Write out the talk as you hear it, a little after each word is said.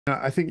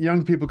I think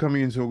young people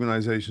coming into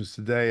organizations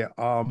today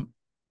are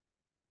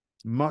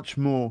much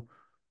more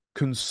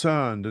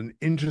concerned and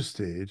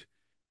interested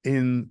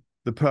in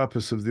the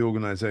purpose of the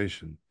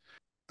organization.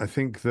 I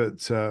think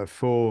that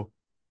for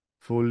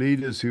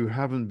leaders who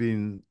haven't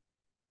been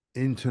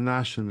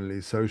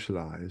internationally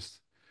socialized,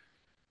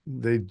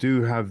 they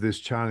do have this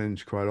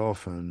challenge quite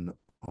often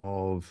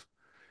of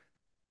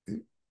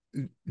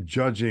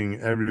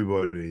judging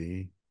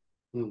everybody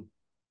Mm.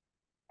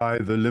 by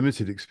the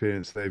limited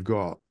experience they've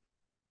got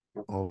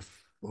of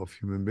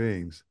human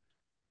beings.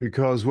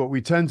 Because what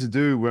we tend to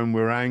do when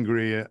we're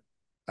angry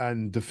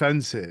and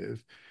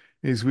defensive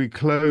is we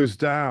close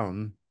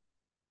down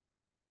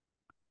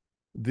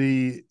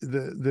the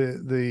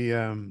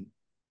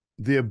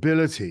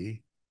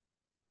ability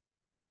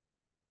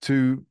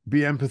to be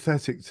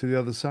empathetic to the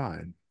other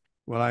side.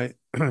 Well,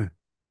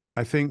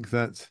 I think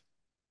that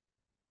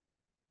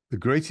the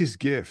greatest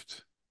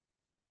gift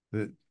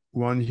that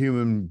one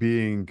human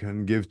being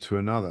can give to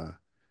another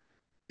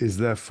is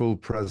their full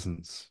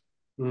presence.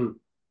 Mm.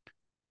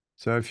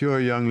 So if you're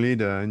a young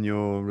leader and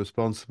you're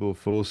responsible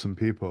for some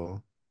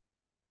people,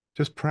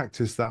 just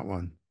practice that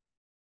one.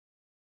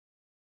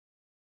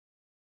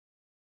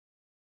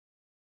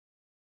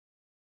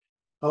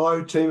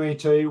 Hello, Team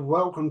ET.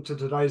 Welcome to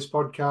today's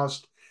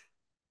podcast.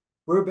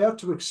 We're about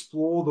to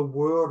explore the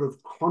world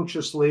of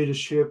conscious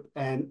leadership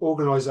and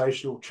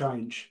organizational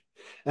change.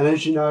 And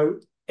as you know,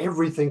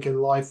 everything in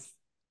life,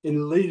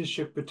 in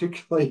leadership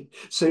particularly,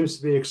 seems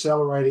to be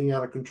accelerating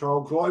out of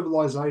control.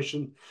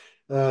 Globalization,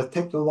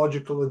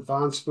 technological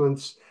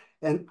advancements,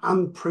 and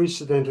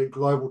unprecedented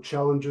global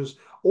challenges,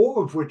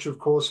 all of which, of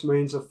course,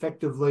 means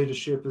effective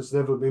leadership has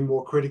never been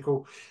more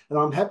critical. And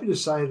I'm happy to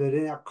say that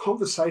in our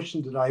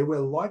conversation today, we're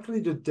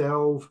likely to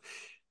delve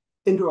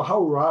into a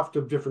whole raft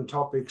of different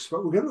topics,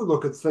 but we're going to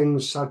look at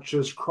things such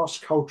as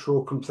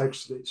cross-cultural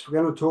complexities. We're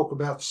going to talk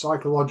about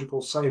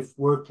psychological safe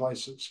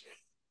workplaces.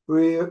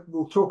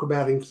 We'll talk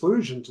about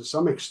inclusion to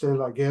some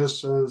extent, I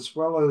guess, as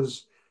well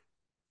as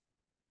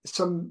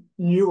some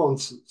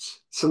nuances,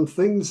 some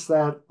things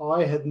that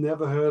I had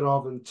never heard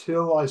of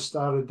until I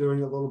started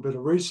doing a little bit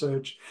of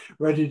research,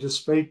 ready to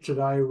speak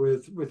today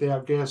with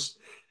our guest.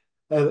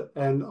 And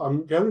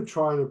I'm going to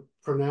try to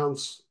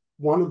pronounce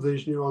one of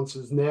these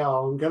nuances now.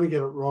 I'm going to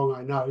get it wrong,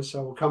 I know,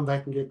 so we'll come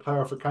back and get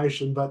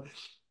clarification. But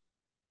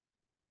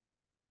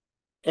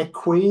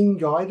equine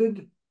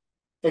guided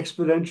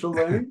exponential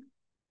learning?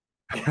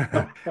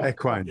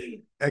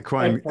 Equine,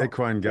 Equine,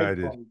 equine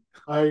guided. equine.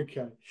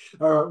 Okay.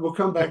 All right, we'll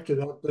come back to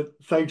that. But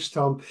thanks,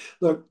 Tom.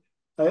 Look,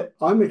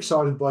 I'm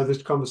excited by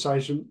this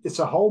conversation. It's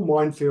a whole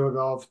minefield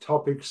of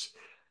topics.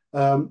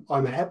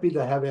 I'm happy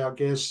to have our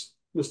guest,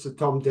 Mr.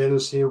 Thom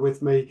Dennis, here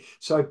with me.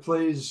 So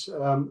please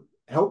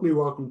help me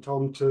welcome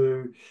Tom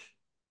to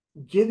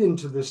get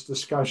into this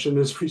discussion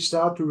as we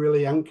start to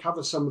really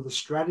uncover some of the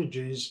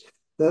strategies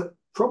that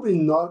probably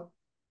not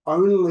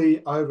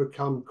only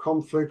overcome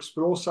conflicts,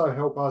 but also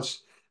help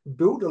us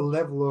build a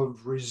level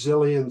of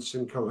resilience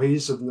and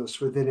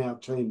cohesiveness within our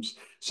teams.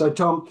 So,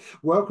 Tom,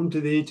 welcome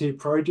to the ET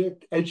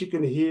project. As you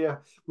can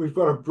hear, we've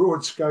got a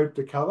broad scope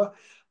to cover.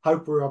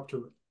 Hope we're up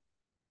to it.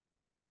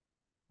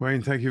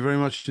 Wayne, thank you very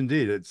much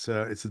indeed. It's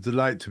a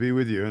delight to be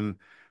with you, and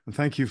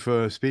thank you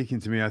for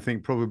speaking to me. I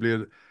think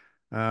probably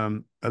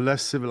a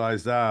less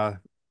civilized hour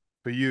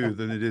for you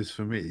than it is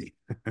for me.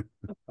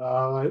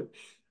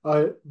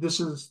 Uh,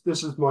 this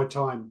is my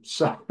time.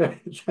 So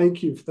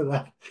thank you for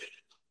that.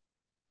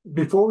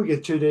 Before we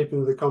get too deep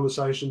into the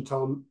conversation,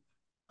 Tom,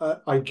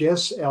 I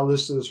guess our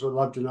listeners would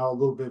love to know a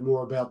little bit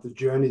more about the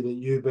journey that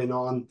you've been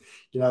on.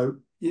 You know,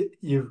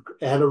 you've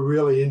had a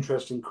really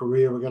interesting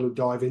career. We're going to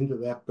dive into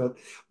that. But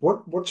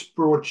what's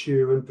brought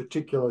you in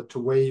particular to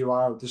where you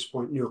are at this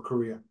point in your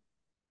career?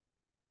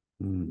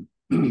 Mm.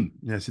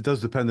 Yes, it does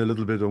depend a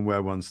little bit on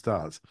where one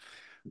starts,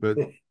 but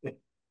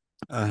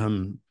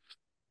um,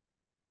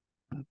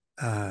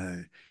 uh,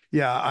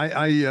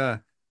 yeah,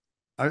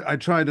 I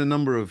tried a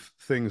number of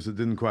things that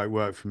didn't quite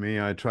work for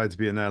me. I tried to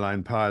be an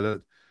airline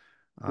pilot,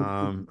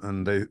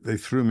 and they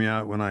threw me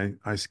out when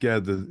I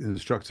scared the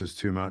instructors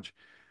too much.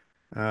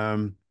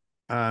 Um,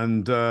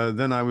 and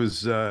then I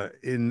was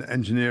in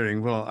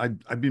engineering. Well,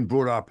 I'd been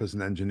brought up as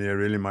an engineer,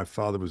 really. My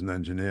father was an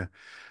engineer,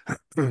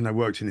 and I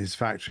worked in his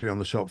factory on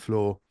the shop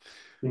floor.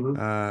 Mhm.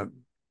 Uh,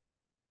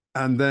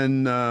 and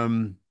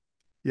then,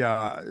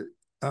 yeah,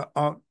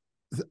 uh,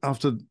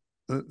 after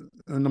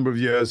a number of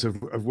years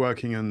of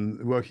working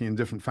in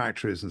different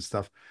factories and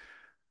stuff,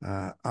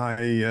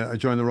 I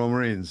joined the Royal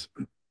Marines,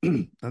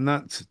 and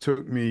that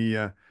took me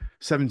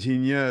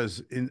 17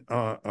 years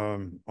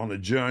on a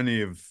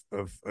journey of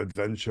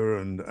adventure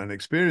and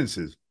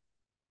experiences.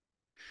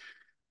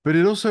 But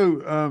it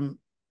also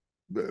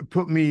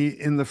put me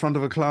in the front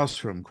of a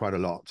classroom quite a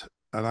lot,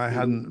 and I Mhm.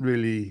 hadn't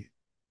really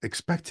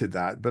expected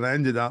that. But I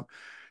ended up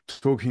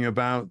talking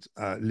about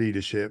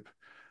leadership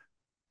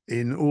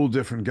in all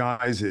different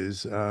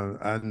guises,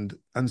 and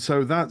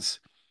so that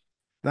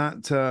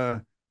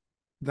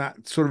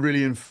that sort of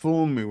really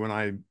informed me when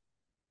I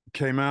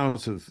came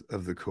out of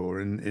the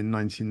Corps in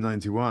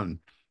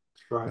 1991.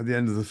 Right. at the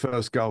end of the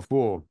first Gulf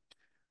War.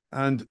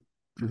 And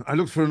I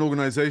looked for an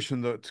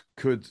organization that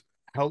could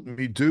help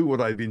me do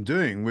what I've been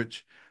doing,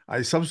 which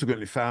I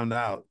subsequently found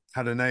out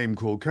had a name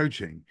called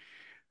coaching.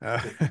 Uh,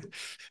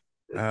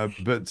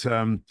 but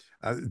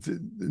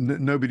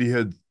nobody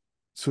had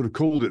sort of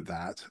called it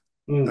that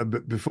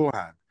Mm.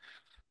 beforehand.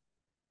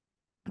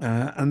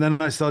 And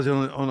then I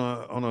started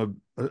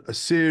a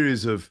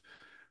series of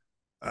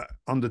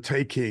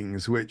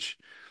undertakings, which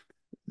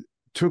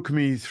took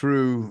me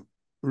through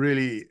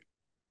really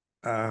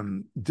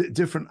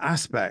different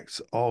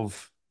aspects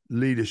of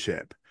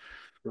leadership,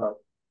 Right.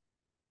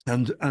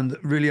 and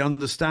really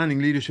understanding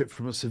leadership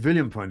from a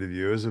civilian point of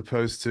view as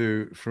opposed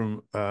to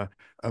from a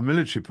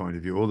military point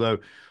of view. Although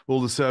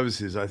all the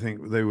services, I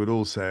think they would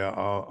all say,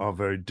 are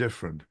very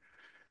different.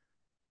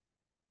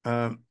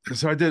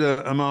 So I did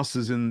a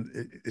master's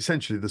in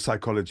essentially the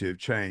psychology of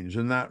change,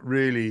 and that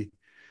really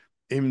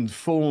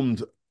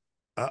informed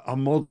a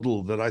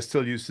model that I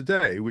still use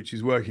today, which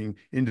is working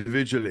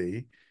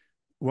individually,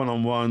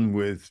 one-on-one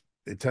with,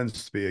 it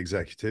tends to be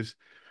executives,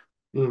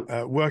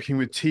 Mm. working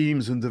with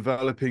teams and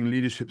developing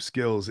leadership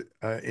skills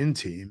in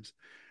teams,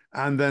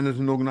 and then at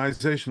an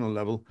organizational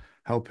level,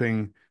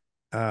 helping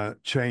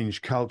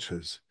change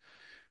cultures,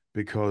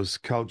 because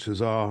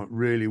cultures are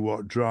really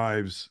what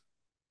drives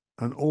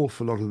an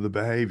awful lot of the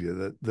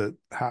behavior that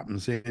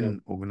happens Yeah.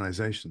 in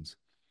organizations.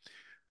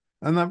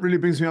 And that really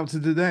brings me up to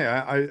today.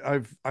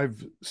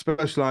 I've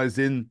specialized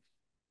in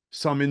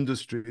some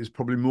industries,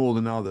 probably more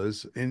than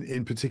others,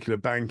 in particular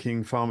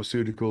banking,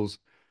 pharmaceuticals,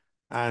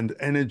 and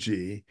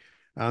energy.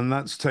 And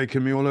that's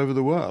taken me all over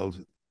the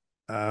world,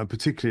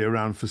 particularly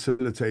around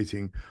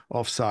facilitating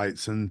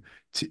offsites and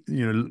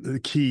the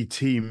key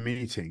team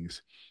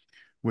meetings,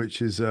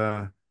 which is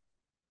a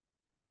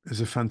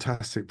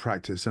fantastic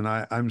practice. And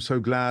I'm so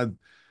glad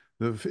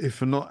that if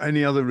for not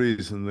any other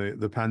reason,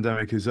 the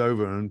pandemic is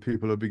over and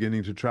people are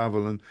beginning to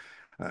travel,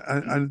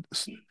 and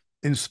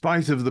in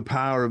spite of the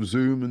power of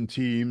Zoom and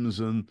Teams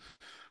and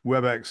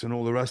WebEx and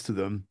all the rest of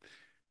them,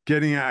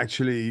 getting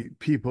actually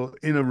people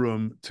in a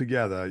room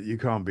together, you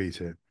can't beat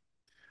it.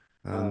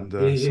 And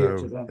Hear, hear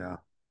to so, that.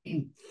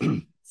 yeah.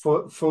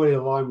 Fully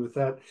aligned with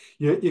that.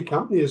 Your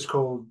company is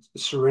called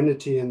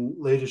Serenity and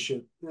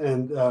Leadership.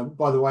 And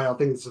by the way, I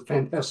think it's a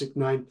fantastic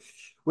name.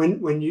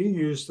 When you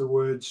use the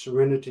word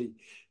serenity,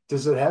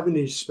 does it have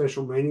any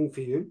special meaning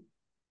for you?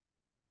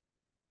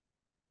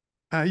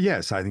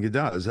 Yes, I think it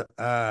does.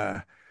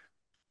 I,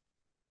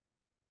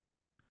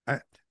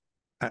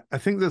 I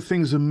think that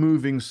things are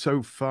moving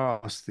so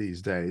fast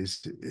these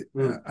days,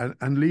 Mm.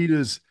 and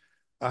leaders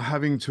are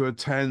having to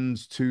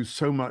attend to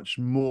so much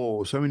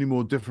more, so many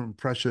more different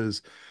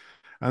pressures,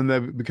 and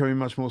they're becoming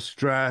much more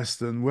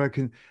stressed. And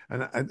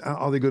and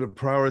are they good at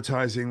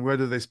prioritizing? Where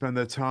do they spend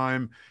their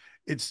time?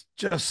 It's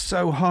just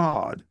so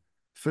hard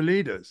for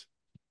leaders.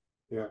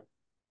 Yeah.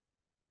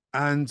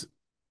 And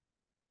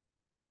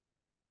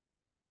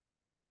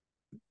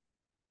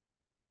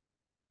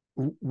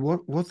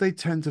what they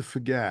tend to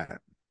forget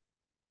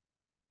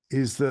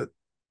is that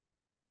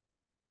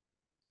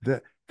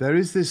there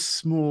is this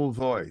small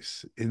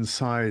voice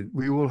inside.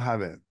 We all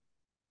have it,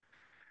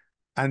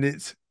 and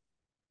it's,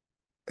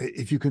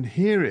 if you can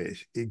hear it,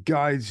 it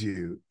guides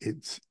you.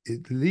 It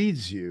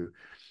leads you.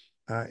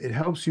 It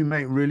helps you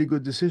make really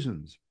good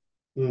decisions.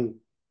 Mm.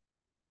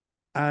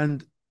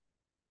 And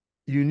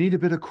you need a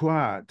bit of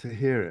quiet to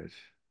hear it.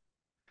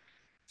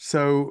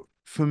 So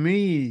for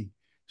me,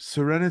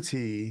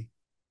 serenity,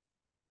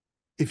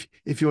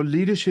 if your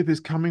leadership is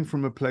coming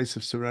from a place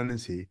of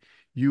serenity,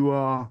 you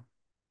are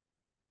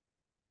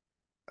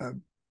uh,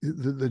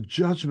 the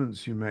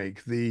judgments you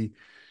make, the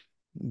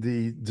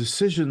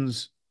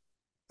decisions,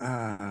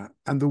 and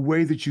the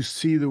way that you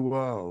see the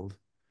world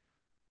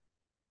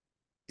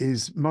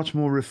is much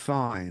more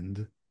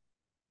refined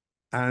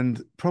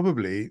and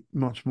probably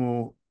much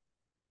more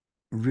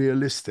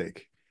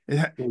realistic. It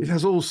Mm.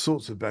 has all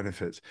sorts of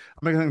benefits.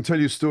 I mean, I can tell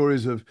you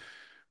stories of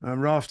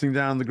rafting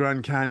down the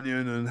Grand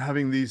Canyon and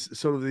having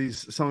some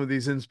of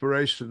these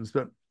inspirations,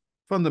 but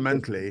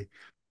fundamentally,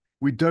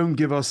 we don't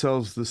give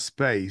ourselves the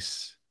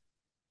space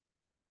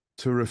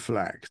to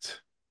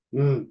reflect.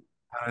 Mm.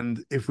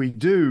 And if we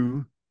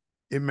do,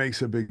 it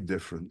makes a big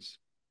difference.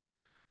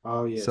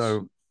 Oh, yes.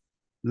 So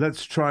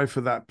let's try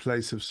for that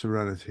place of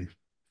serenity.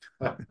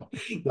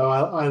 No,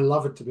 I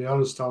love it, to be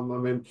honest, Tom. I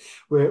mean,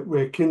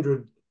 we're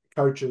kindred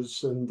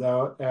coaches, and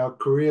our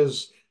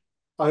careers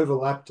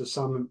overlap to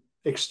some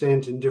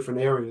extent in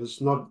different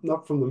areas,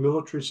 not from the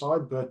military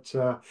side, but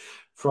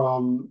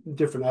from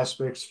different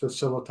aspects,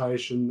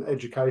 facilitation,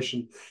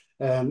 education.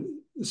 And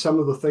some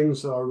of the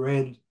things that I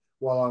read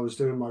while I was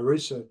doing my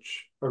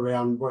research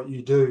around what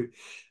you do,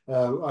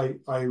 I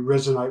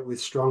resonate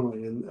with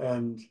strongly,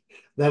 and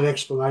that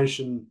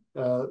explanation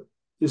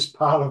is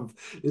part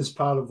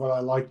of what I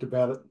liked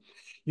about it.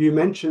 You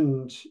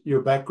mentioned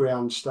your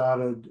background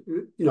started,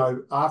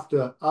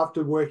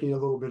 after working a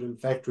little bit in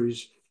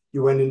factories,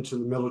 you went into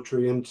the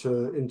military,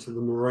 into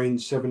the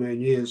Marines, 17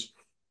 years.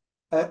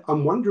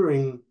 I'm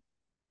wondering,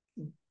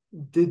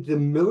 did the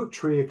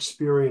military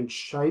experience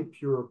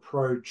shape your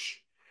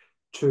approach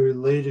to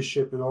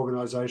leadership and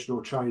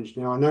organizational change?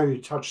 Now, I know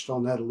you touched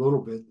on that a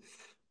little bit,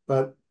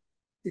 but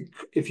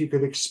if you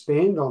could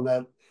expand on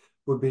that,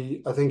 would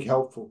be, I think,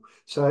 helpful.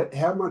 So,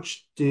 how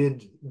much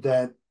did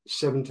that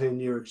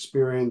 17-year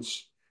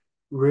experience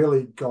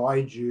really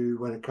guide you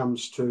when it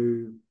comes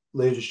to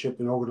leadership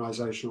and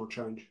organizational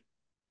change?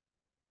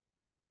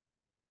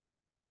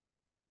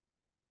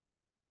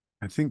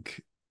 I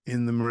think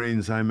in the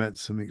Marines, I met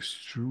some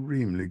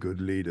extremely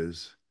good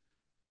leaders,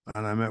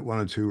 and I met one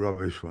or two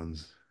rubbish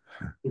ones.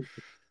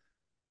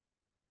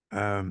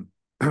 Um,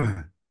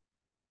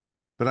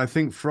 but I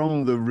think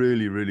from the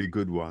really, really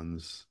good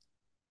ones,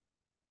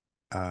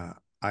 uh,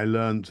 I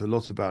learned a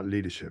lot about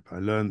leadership. I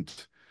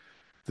learned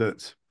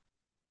that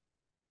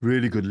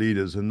really good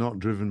leaders are not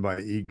driven by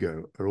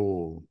ego at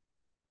all.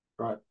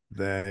 Right.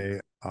 They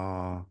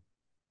are,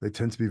 they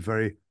tend to be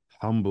very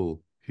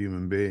humble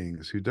human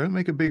beings who don't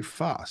make a big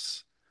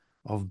fuss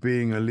of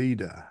being a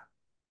leader.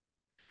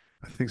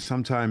 I think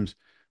sometimes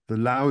the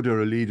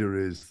louder a leader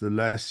is, the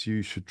less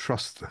you should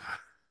trust them.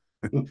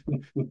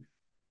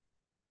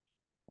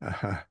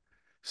 Uh,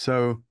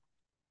 so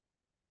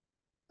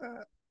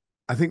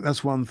I think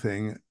that's one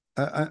thing.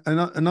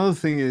 Another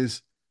thing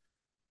is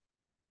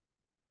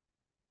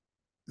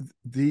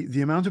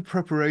the amount of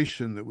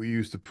preparation that we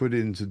used to put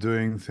into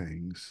doing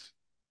things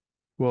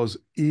was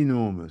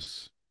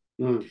enormous,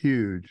 Mm,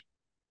 huge.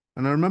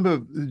 And I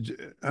remember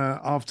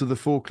after the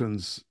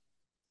Falklands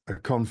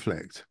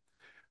conflict,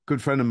 a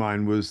good friend of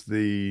mine was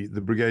the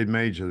brigade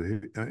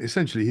major.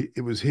 Essentially,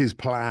 it was his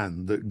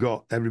plan that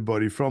got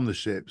everybody from the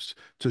ships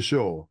to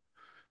shore.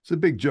 It's a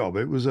big job.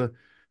 It was a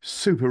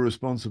super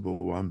responsible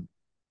one.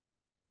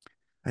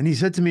 And he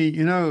said to me,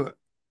 you know,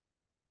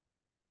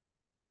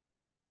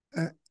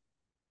 uh,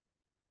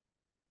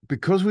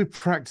 because we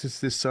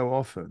practiced this so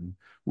often,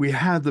 we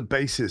had the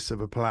basis of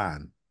a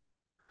plan.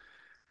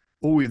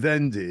 All we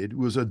then did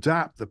was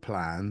adapt the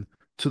plan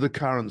to the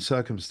current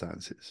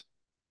circumstances.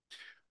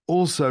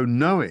 Also,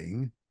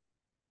 knowing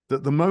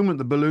that the moment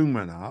the balloon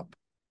went up,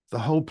 the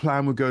whole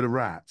plan would go to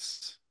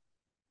rats.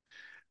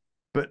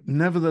 But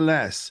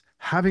nevertheless,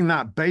 having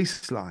that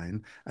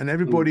baseline and mm,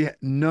 everybody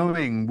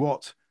knowing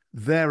what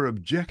their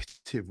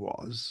objective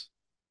was,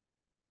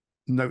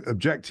 no,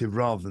 objective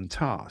rather than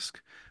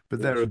task,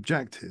 but their yes.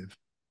 objective,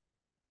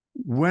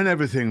 when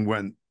everything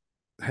went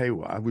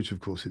haywire, which of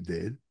course it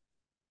did,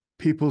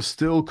 people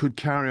still could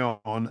carry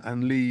on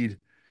and lead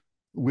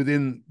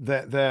within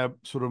their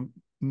sort of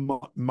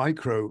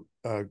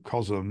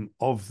microcosm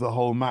of the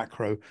whole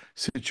macro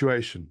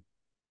situation.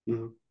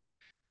 Mm,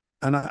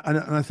 And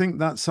I think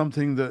that's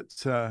something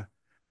that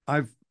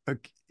I've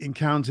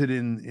encountered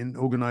in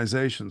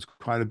organizations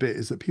quite a bit,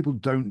 is that people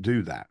don't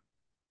do that.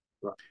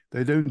 right.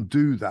 They don't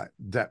do that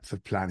depth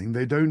of planning.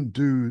 They don't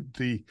do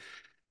the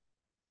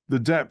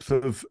depth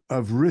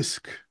of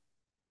risk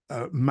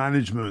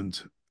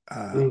management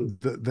Mm,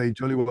 that they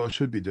jolly well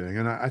should be doing.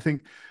 And I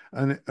think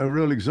a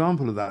real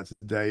example of that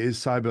today is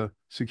cyber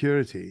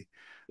security,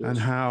 and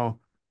yes. how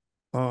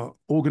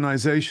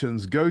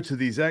organizations go to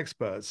these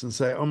experts and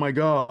say, "Oh my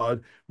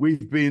God,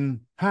 we've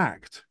been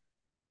hacked."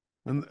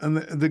 And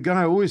the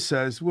guy always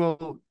says,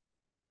 "Well,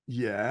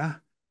 yeah,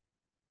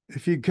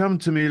 if you'd come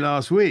to me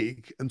last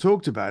week and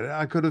talked about it,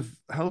 I could have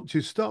helped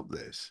you stop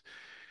this."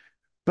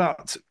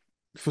 But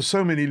for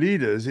so many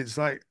leaders, it's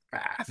like,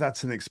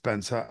 that's an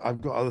expense.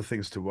 I've got other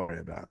things to worry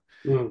about.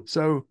 Mm,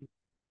 So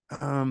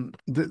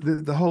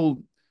the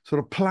whole sort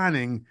of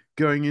planning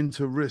going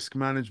into risk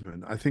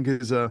management, I think,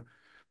 is a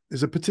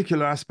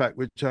particular aspect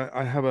which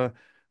I have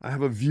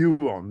a view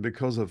on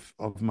because of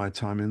my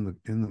time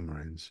in the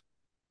Marines.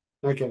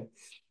 okay.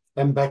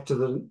 And back to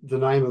the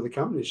name of the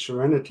company,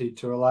 Serenity,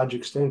 to a large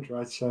extent,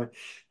 right? So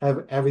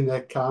having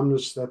that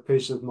calmness, that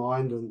peace of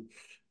mind,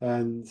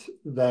 and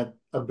that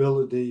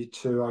ability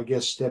to, I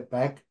guess, step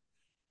back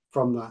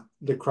from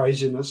the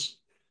craziness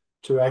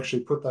to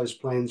actually put those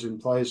plans in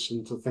place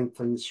and to think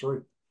things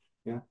through.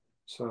 Yeah.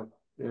 So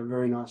yeah,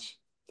 very nice.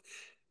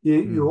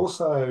 You Mm.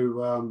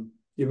 also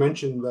you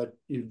mentioned that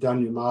you've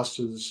done your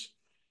masters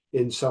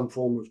in some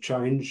form of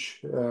change.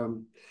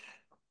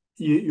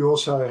 You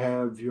also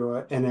have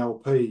your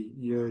NLP,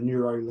 your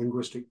neuro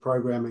linguistic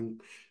programming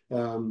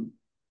um,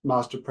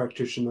 master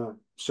practitioner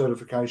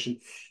certification.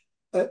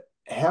 Uh,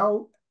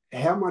 how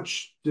how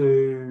much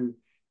do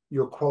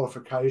your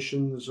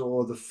qualifications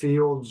or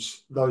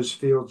those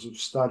fields of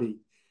study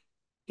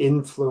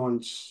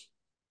influence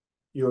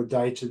your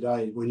day to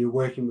day when you're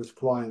working with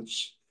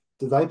clients?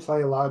 Do they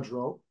play a large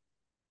role?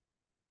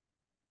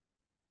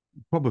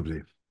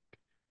 Probably.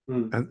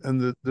 Mm,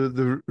 And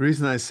the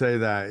reason I say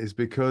that is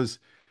because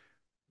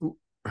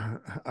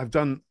I've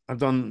done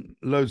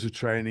loads of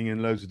training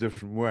in loads of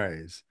different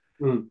ways.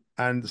 mm,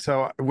 And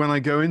so when I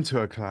go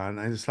into a client,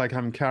 it's like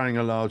I'm carrying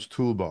a large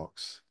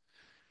toolbox.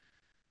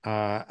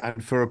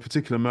 And for a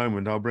particular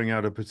moment, I'll bring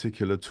out a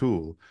particular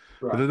tool,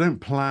 but right. I don't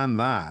plan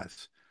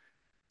that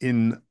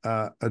in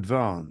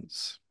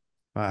advance.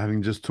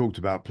 Having just talked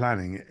about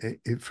planning,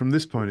 from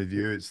this point of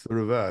view, it's the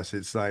reverse.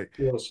 It's like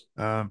Yes.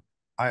 um,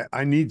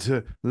 I need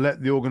to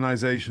let the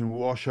organization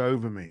wash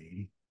over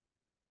me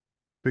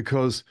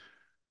because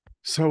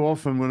so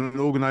often when an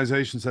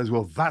organization says,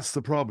 well, that's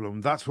the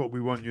problem, that's what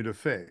we want you to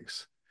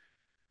fix,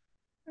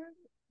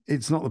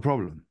 it's not the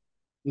problem.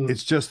 Mm,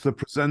 It's just the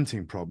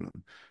presenting problem.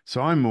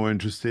 So I'm more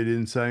interested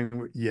in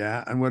saying,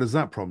 yeah, and where does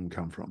that problem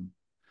come from?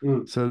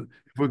 mm, So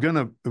if we're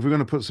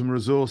gonna put some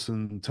resource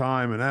and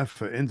time and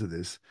effort into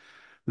this,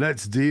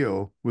 let's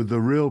deal with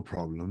the real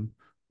problem,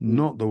 mm.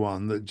 not the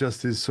one that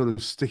just is sort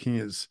of sticking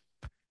its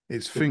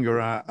finger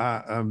out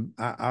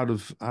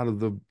of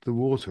the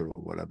water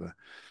or whatever.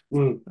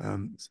 Mm,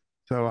 Um,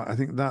 so I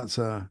think that's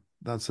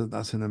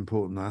an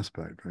important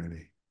aspect,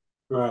 really.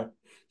 right.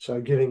 So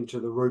getting to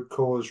the root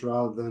cause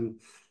rather than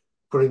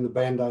putting the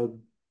band-aid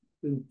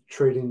and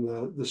treating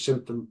the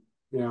symptom.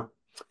 Yeah.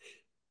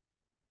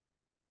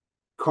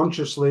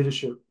 Conscious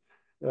leadership.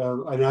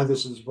 I know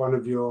this is one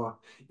of your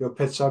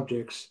pet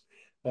subjects.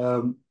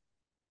 Um,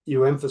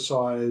 you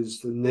emphasize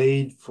the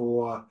need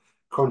for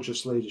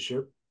conscious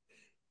leadership.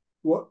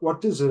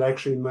 What does it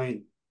actually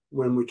mean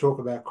when we talk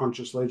about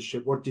conscious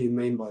leadership? What do you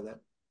mean by that?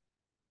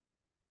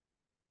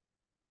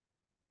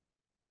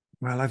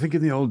 Well, I think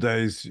in the old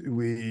days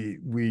we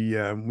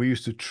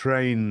used to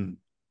train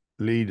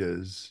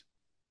leaders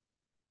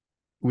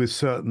with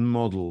certain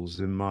models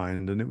in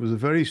mind, and it was a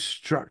very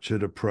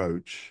structured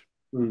approach,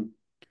 Mm,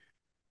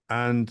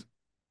 and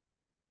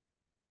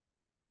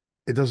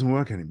it doesn't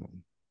work anymore.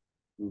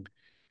 mm,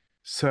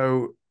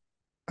 So,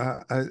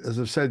 as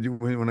I've said,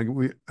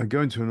 I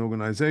go into an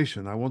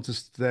organization, I want to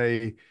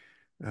stay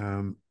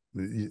um,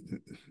 this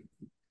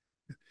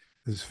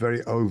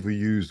very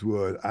overused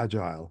word,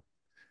 agile.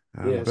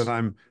 But yes.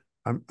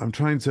 I'm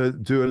trying to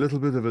do a little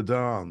bit of a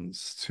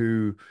dance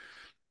to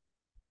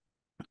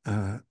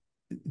uh,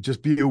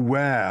 just be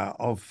aware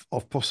of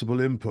possible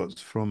inputs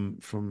from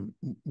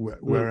Mm,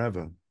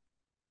 wherever.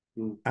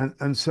 mm,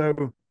 And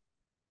so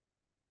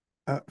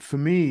for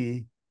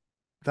me,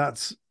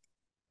 that's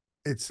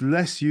it's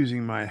less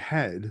using my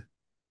head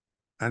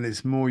and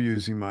it's more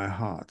using my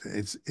heart.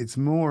 It's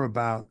more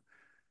about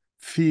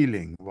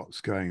feeling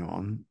what's going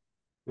on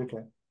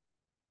okay.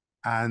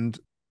 and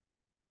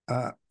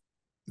uh,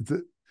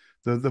 the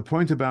the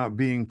point about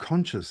being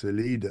conscious a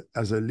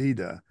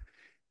leader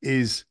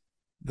is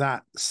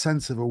that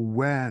sense of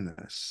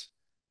awareness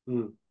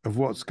Mm, of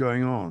what's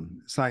going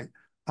on. It's like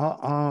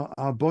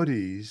our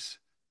bodies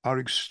are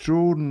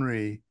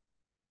extraordinary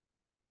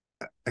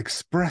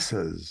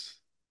expressors,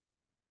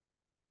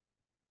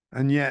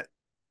 and yet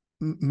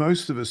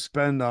most of us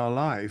spend our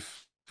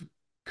life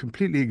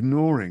completely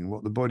ignoring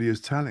what the body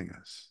is telling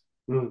us.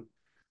 mm,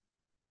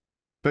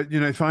 But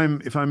if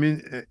I'm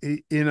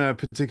in a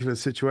particular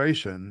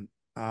situation,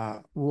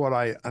 what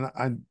I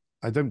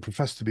don't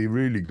profess to be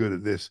really good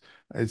at this.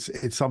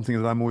 It's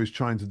something that I'm always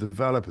trying to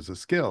develop as a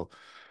skill.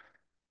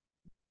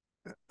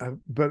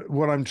 But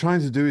what I'm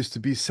trying to do is to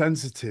be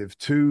sensitive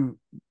to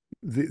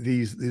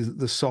these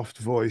the soft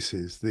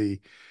voices, the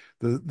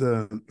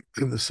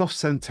soft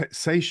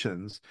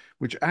sensations,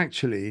 which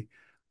actually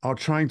are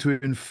trying to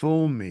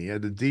inform me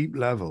at a deep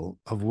level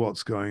of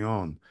what's going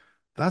on.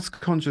 That's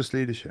conscious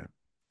leadership.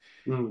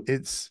 mm,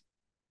 It's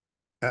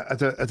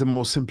at a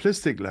more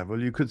simplistic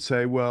level, you could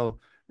say, well,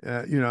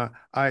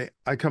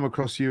 I come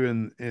across you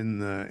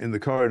in the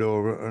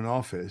corridor of an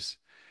office,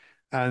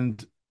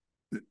 and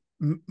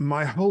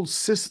my whole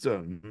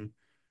system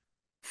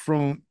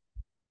from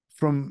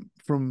from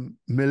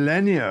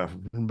millennia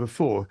from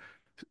before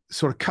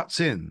sort of cuts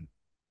in.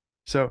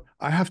 So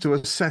I have to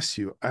assess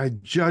you, I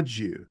judge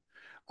you,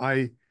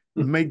 I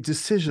make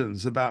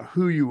decisions about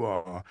who you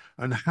are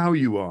and how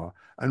you are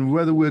and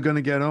whether we're going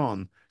to get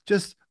on.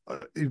 Just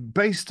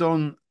based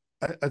on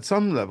at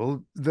some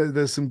level,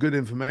 there's some good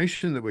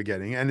information that we're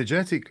getting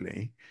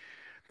energetically,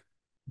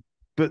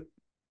 but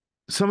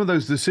some of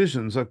those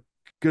decisions are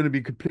going to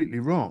be completely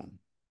wrong.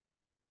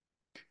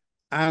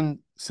 And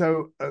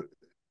so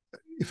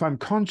if I'm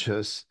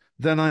conscious,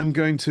 then I'm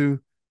going to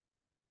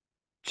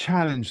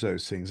challenge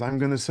those things. I'm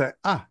going to say,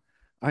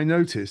 I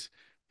notice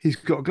he's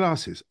got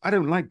glasses. I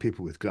don't like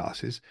people with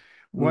glasses.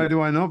 Why mm,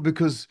 do I not?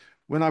 Because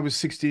when I was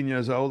 16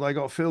 years old, I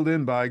got filled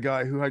in by a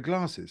guy who had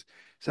glasses.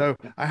 So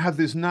I have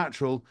this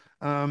natural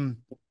um,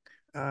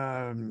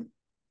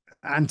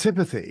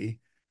 antipathy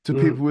to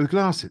mm, people with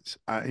glasses.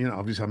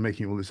 Obviously I'm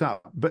making all this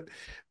up, but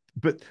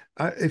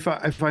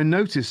if I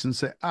notice and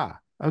say,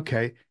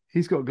 okay,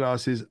 he's got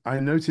glasses. I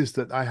notice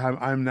that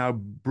I'm now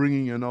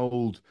bringing an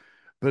old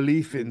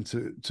belief mm,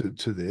 into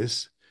to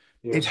this.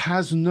 It yes.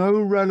 has no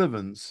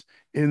relevance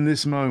in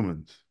this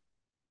moment,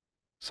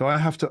 so I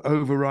have to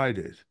override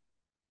it.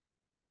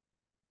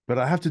 But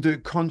I have to do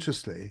it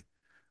consciously.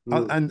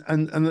 Mm,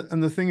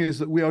 And the thing is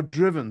that we are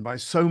driven by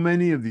so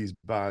many of these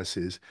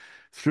biases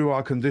through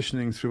our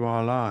conditioning, through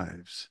our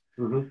lives,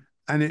 mhm,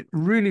 and it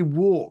really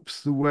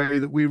warps the way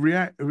that we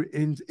react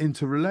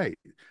interrelate.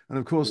 And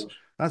of course, yes.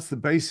 that's the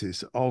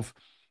basis of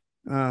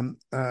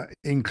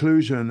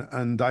inclusion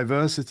and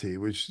diversity,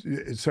 which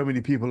so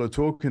many people are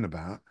talking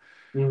about.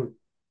 Mm,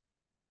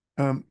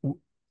 Um,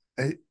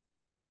 it,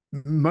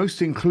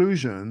 Most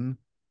inclusion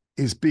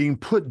is being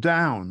put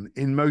down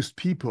in most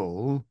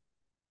people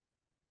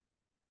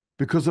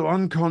because of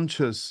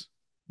unconscious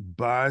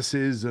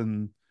biases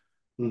Hmm.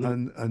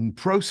 and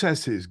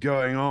processes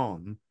going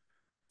on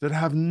that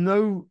have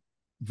no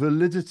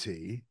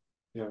validity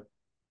Yeah.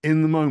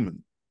 in the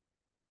moment.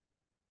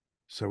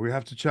 So we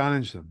have to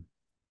challenge them.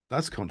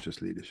 That's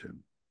conscious leadership.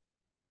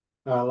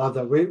 I love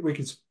that. We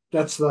could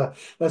that's the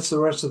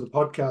rest of the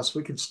podcast.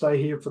 We could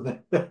stay here for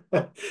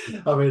the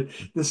I mean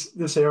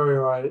this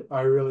area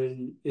I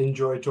really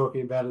enjoy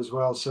talking about as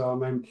well. So I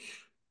mean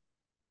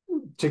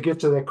to get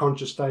to that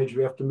conscious stage,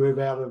 we have to move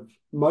out of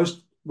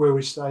most where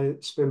we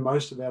spend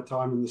most of our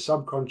time in the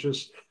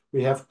subconscious.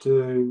 We have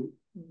to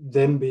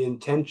then be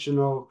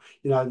intentional.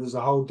 You know, there's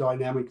a whole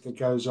dynamic that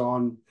goes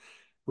on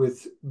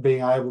with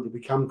being able to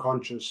become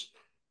conscious.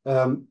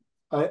 Um,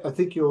 I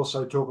think you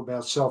also talk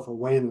about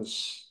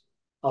self-awareness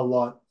a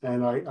lot,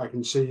 and I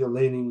can see you're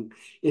leaning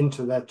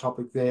into that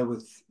topic there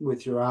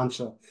with your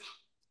answer.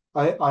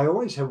 I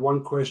always have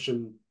one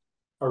question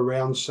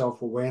around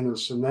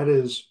self-awareness, and that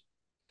is,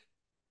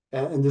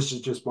 and this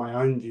is just my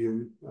own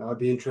view, I'd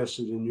be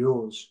interested in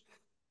yours.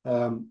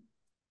 Um,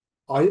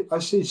 I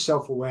see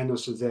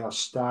self-awareness as our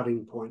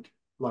starting point,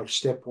 like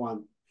step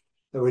one,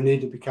 that we need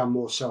to become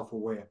more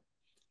self-aware.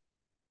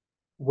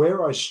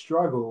 Where I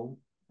struggle,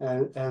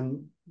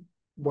 and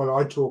what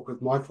I talk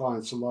with my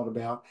clients a lot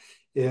about,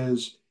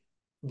 is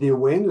the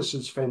awareness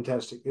is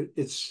fantastic.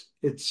 It's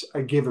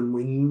a given.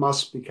 We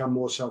must become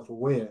more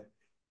self-aware.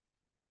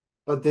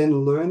 But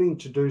then learning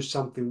to do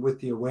something with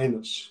the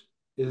awareness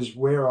is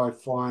where I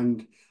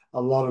find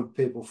a lot of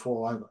people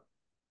fall over.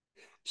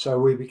 So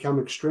we become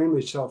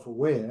extremely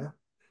self-aware,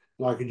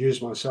 and I could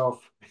use myself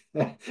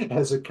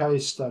as a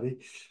case study.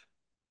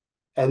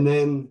 And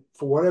then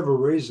for whatever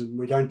reason,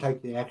 we don't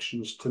take the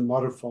actions to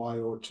modify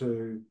or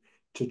to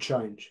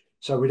change.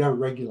 So we don't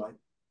regulate.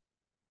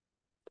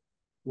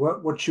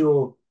 What's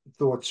your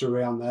thoughts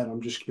around that?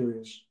 I'm just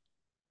curious.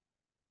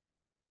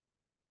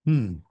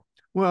 Hmm.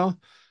 Well,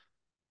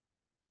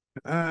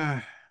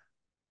 uh,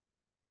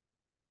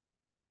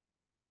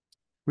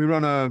 we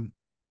run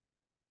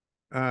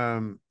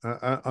an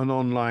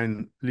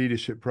online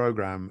leadership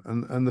program,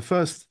 and the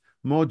first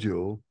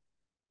module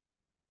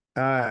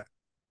uh,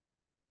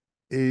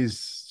 is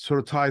sort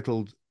of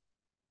titled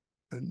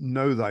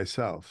 "Know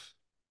Thyself,"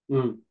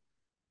 Mm,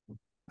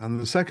 and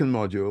the second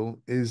module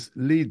is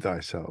 "Lead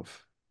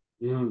Thyself."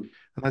 mm,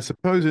 And I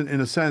suppose,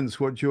 in a sense,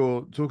 what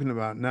you're talking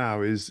about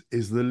now is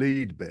the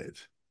lead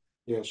bit.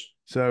 yes.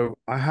 So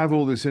I have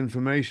all this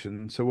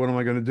information. So what am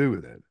I going to do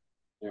with it?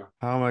 Yeah.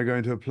 How am I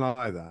going to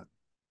apply that?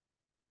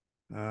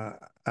 Uh,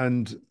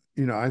 and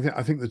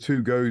I think the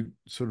two go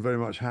sort of very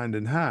much hand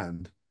in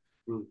hand.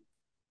 Mm,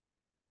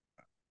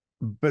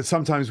 But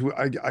sometimes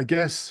I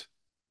guess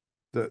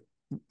that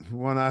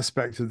one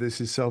aspect of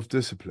this is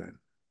self-discipline.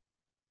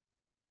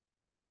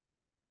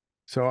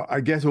 So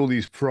I get all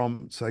these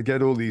prompts, I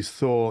get all these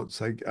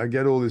thoughts, I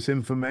get all this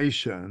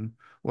information.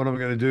 What am I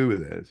going to do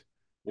with it?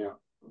 yeah.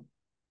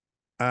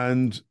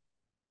 And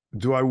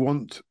do I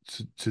want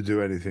to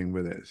do anything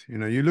with it?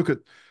 You look at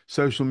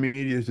social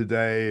media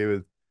today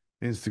with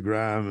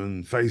Instagram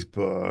and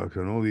Facebook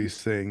and all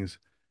these things,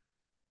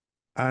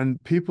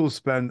 and people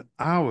spend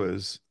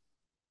hours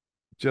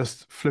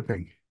just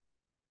flipping,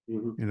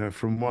 Hmm.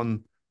 from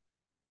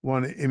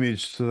one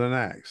image to the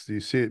next. You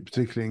see it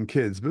particularly in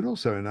kids, but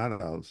also in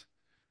adults.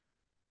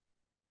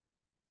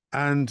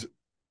 And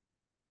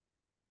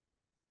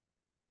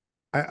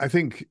I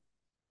think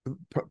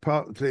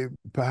partly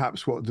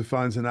perhaps what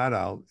defines an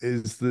adult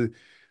is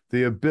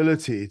the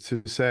ability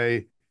to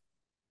say,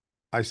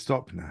 I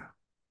stop now,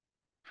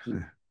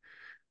 Mm,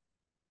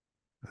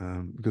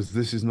 because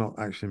this is not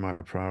actually my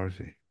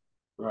priority.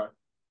 right.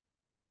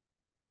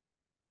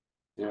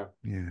 Yeah.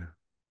 Yeah.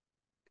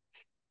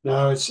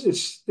 No,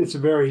 it's a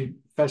very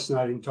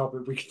fascinating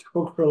topic. We could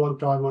talk for a long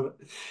time on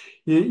it.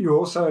 You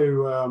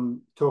also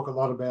talk a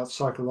lot about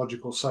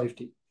psychological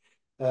safety.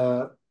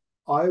 Uh,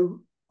 I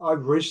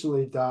I've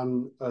recently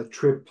done a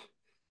trip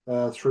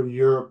through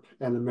Europe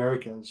and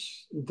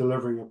Americas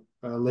delivering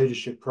a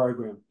leadership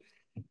program,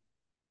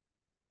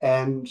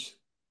 and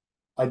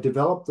I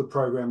developed the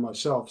program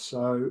myself.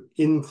 So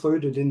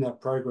included in that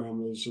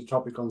program was a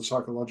topic on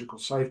psychological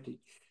safety.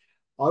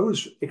 I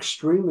was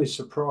extremely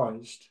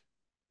surprised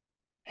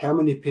how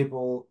many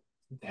people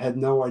had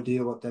no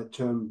idea what that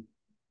term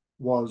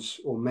was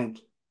or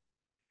meant.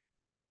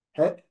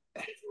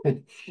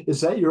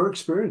 Is that your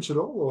experience at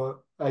all, or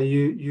are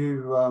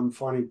you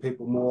finding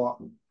people more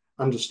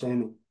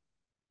understanding?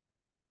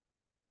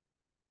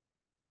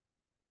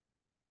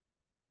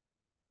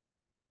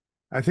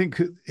 I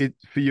think it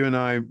for you and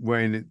I,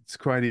 Wayne, it's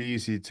quite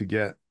easy to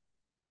get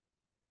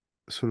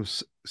sort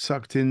of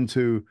sucked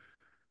into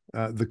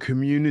the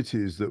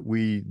communities that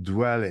we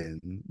dwell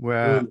in,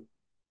 where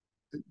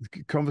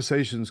Mm,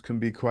 conversations can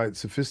be quite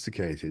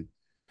sophisticated.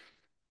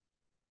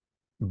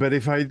 But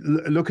if I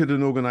look at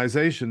an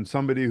organization,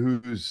 somebody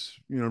who's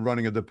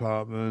running a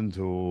department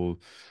or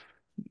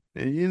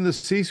in the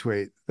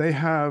C-suite, they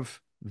have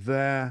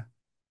their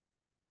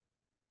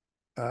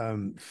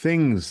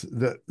things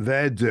that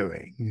they're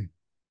doing,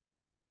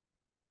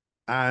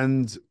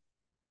 and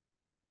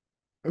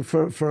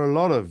for a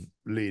lot of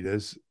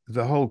leaders,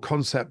 the whole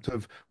concept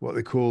of what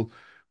they call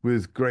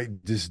with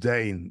great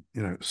disdain,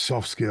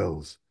 soft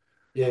skills,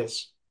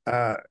 Yes.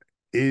 uh,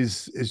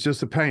 is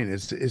just a pain.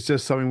 It's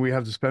just something we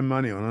have to spend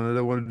money on, and I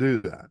don't want to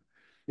do that.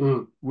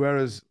 Mm,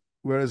 Whereas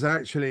whereas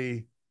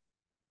actually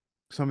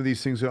some of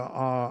these things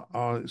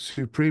are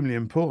supremely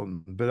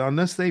important, but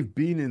unless they've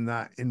been in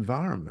that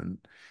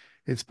environment,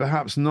 it's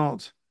perhaps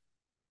not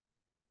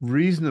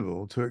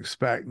reasonable to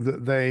expect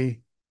that they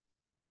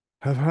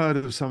have heard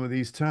of some of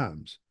these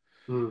terms.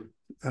 mm.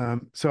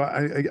 So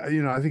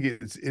I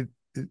think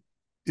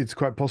it's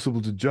quite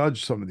possible to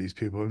judge some of these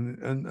people,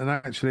 and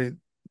actually,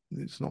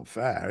 it's not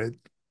fair.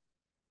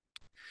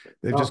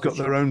 They've No, just for got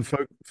their sure. own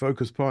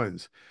focus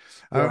points.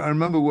 Yeah. I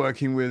remember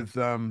working with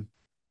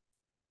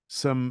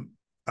some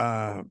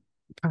uh,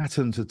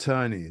 patent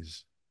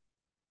attorneys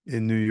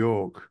in New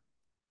York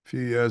a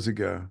few years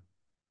ago,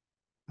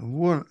 and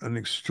what an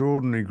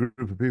extraordinary group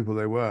of people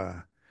they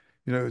were.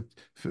 You know,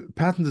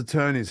 patent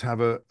attorneys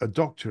have a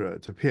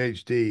doctorate, a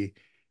PhD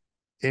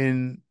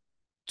in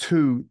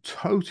two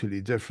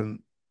totally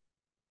different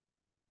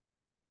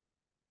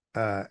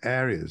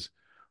areas.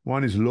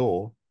 One is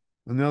law,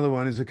 and the other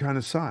one is a kind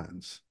of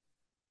science.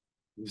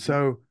 Mhm.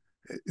 So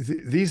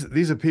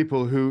these are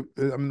people who,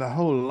 I mean, their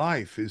whole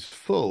life is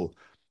full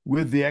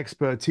with the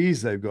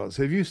expertise they've got.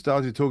 So if you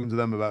started talking to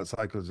them about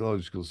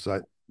psychological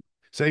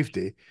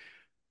safety,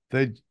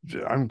 they,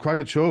 I'm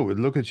quite sure, would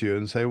look at you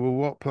and say, "Well,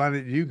 what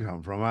planet do you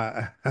come from?"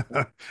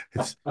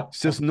 It's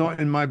just not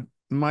in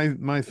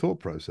my thought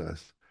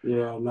process.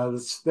 Yeah, no,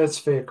 that's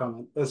fair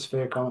comment. That's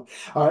fair comment.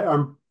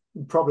 I'm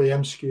probably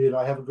am skewed.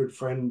 I have a good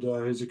friend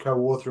who's a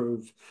co-author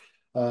of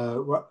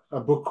a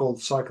book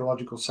called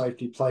Psychological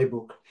Safety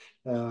Playbook,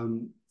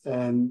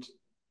 and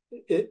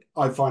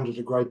I find it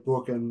a great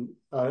book. And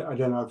I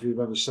don't know if you've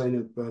ever seen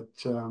it, but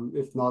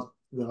if not,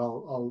 then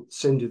I'll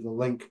send you the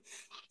link.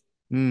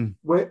 Mm.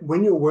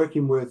 When you're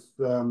working with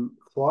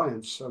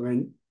clients, I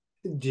mean,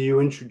 do you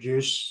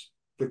introduce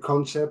the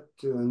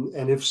concept,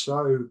 and if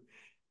so,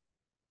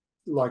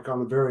 like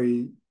on a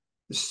very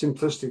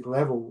simplistic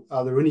level,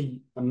 are there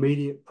any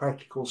immediate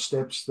practical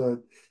steps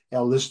that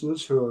our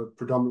listeners, who are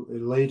predominantly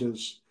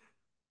leaders,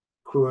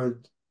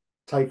 could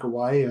take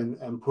away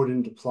and put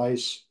into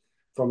place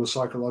from a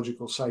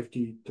psychological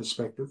safety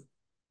perspective?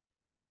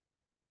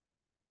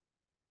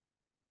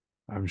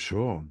 I'm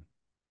sure.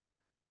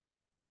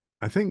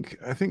 I think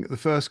the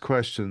first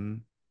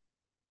question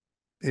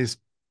is,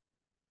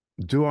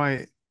 do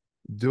I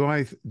do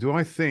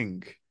I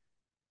think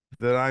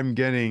that I'm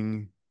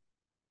getting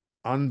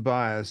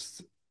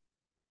unbiased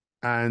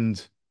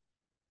and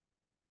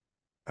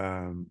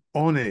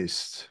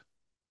honest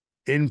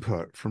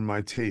input from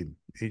my team,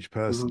 each Mm-hmm.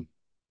 person?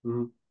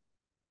 Mm-hmm.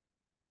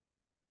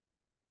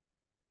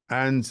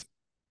 And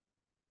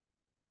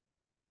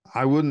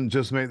I wouldn't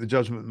just make the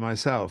judgment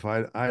myself.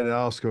 I'd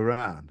ask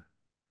around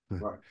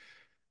Right.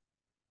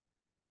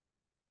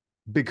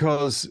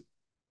 because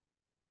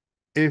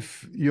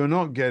if you're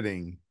not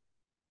getting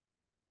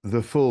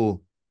the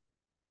full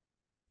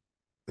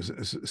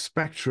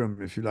spectrum,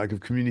 if you like, of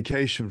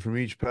communication from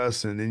each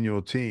person in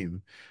your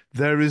team,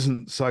 there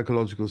isn't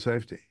psychological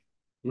safety.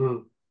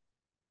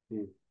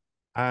 Mm-hmm.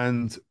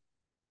 And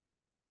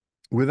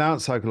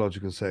without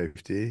psychological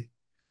safety,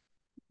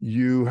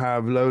 you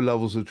have low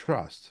levels of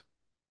trust.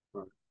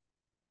 Right.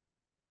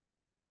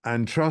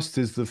 And trust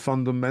is the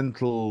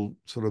fundamental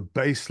sort of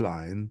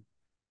baseline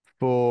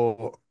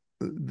for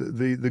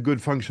the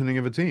good functioning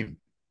of a team.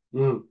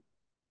 Mm.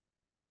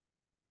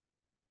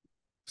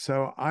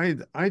 So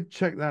I'd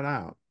check that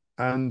out.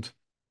 And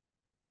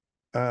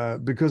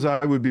because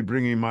I would be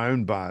bringing my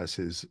own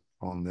biases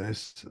on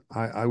this,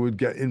 I would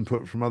get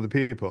input from other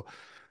people,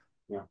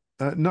 Yeah.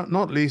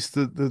 not least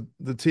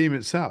the team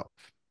itself.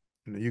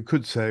 You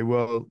could say,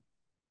 well,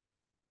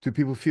 do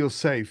people feel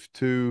safe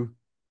to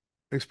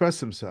express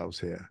themselves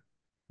here?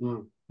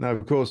 Mm. Now,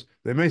 of course,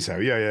 they may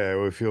say, yeah,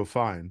 yeah, we feel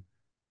fine,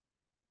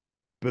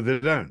 but they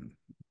don't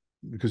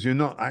because you're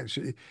not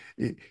actually.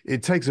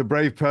 It takes a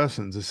brave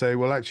person to say,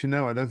 well, actually,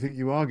 no, I don't think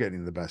you are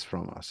getting the best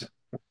from us.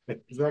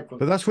 Exactly.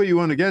 But that's where you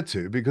want to get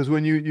to because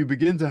when you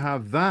begin to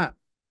have that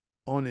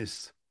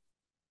honest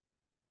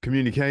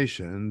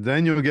communication,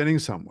 then you're getting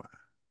somewhere.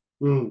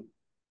 Mm.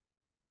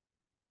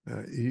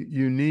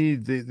 You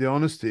need the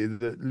honesty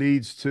that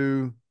leads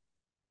to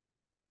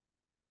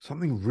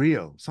something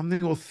real,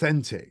 something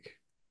authentic.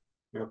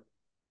 Yeah.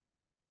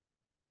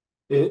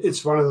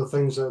 It's one of the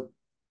things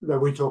that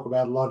we talk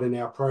about a lot in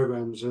our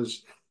programs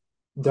is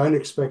don't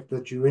expect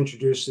that you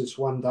introduce this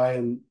one day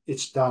and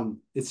it's done.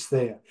 It's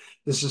there.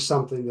 This is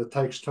something that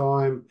takes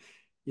time.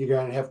 You're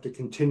going to have to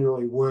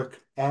continually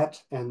work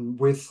at and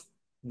with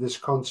this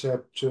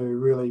concept to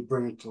really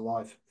bring it to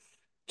life.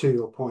 To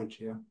your point,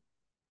 yeah.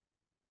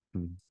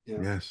 Mm. Yeah.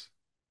 Yes.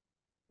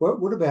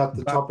 What about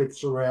the But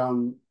topics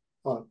around?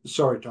 Oh,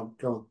 sorry, Tom,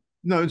 go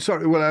no,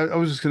 sorry. Well, I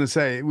was just going to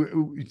say,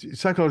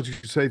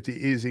 psychological safety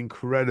is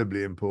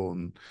incredibly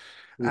important,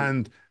 on.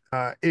 and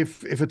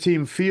if a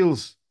team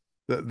feels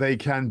that they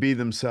can be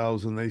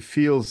themselves and they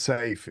feel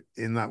safe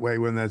in that way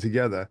when they're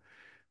together,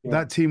 Yeah.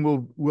 that team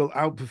will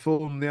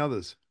outperform the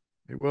others.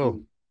 It will.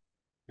 Mm.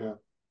 Yeah.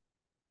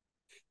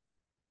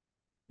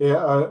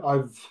 Yeah.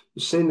 I've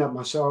seen that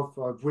myself.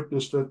 I've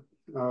witnessed it.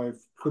 I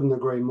couldn't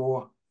agree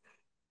more.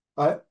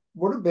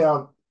 What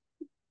about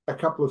a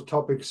couple of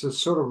topics that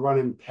sort of run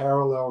in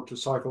parallel to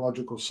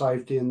psychological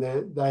safety, and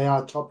they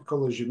are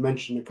topical, as you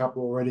mentioned a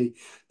couple already,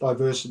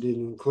 diversity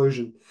and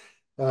inclusion.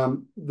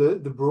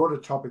 The broader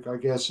topic, I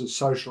guess, is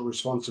social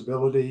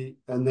responsibility,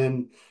 and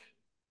then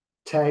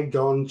tagged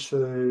on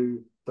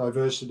to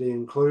diversity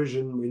and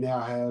inclusion, we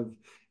now have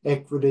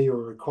equity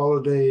or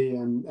equality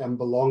and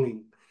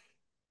belonging.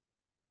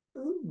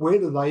 Where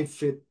do they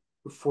fit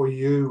for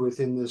you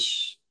within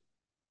this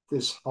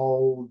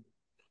whole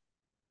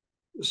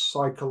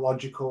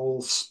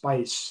psychological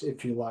space,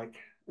 if you like,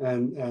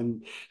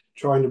 and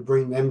trying to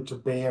bring them to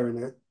bear in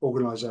an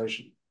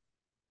organization?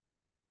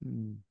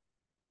 Mm.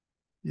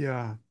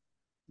 Yeah,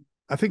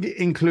 I think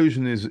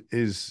inclusion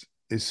is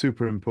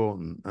super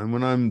important. And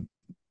when I'm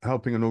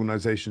helping an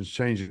organization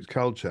change its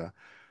culture,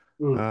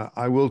 Mm,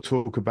 I will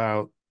talk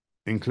about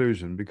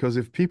inclusion because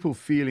if people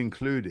feel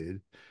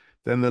included,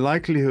 then the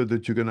likelihood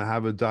that you're going to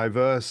have a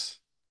diverse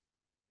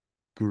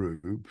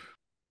group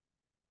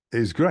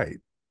is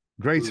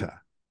mm,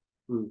 greater.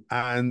 mm,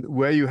 And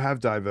where you have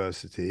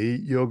diversity,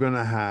 you're going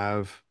to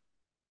have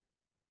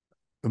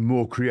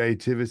more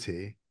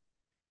creativity.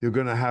 You're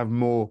going to have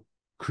more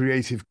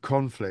creative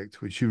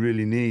conflict, which you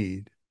really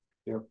need,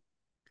 yeah.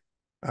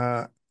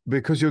 uh,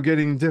 because you're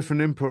getting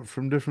different input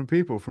from different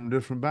people from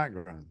different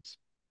backgrounds.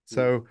 Mm,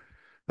 So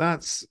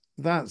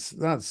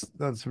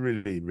that's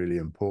really, really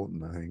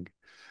important, I think.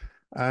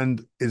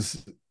 And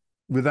is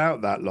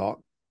without that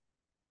lot,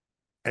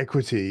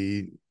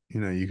 equity,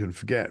 you can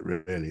forget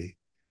really.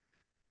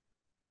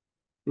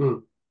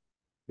 mm,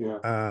 yeah.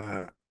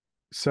 Uh,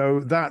 so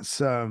that's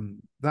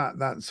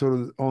sort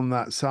of on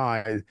that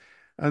side,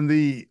 and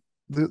the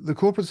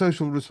corporate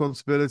social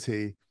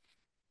responsibility.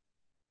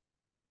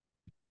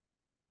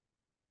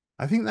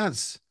 I think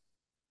that's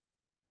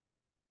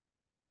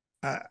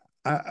uh,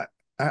 I,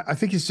 I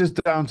think it's just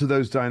down to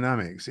those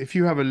dynamics. If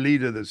you have a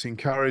leader that's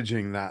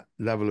encouraging that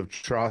level of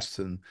trust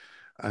and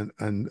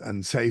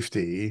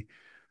safety,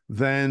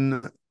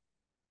 then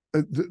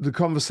the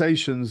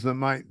conversations that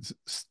might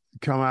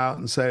come out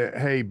and say,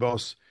 "Hey,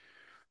 boss,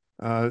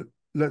 uh,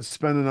 let's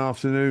spend an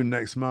afternoon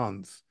next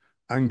month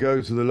and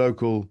go to the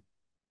local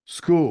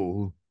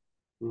school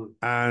Mm,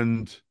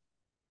 and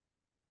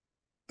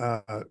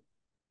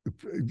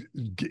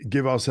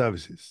give our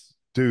services,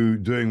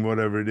 doing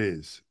whatever it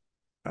is,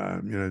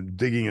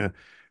 digging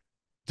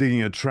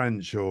a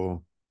trench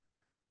or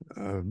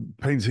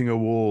painting a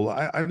wall.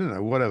 I don't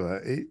know,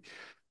 whatever.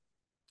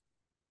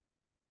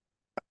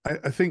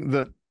 I think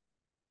that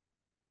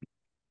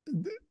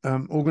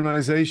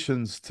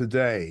organizations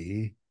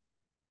today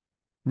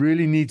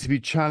really need to be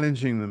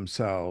challenging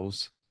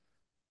themselves,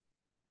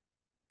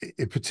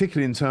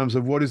 particularly in terms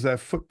of what is their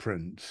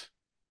footprint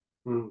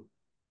mm,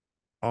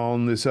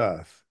 on this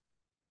earth.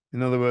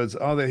 In other words,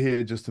 are they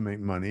here just to make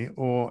money,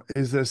 or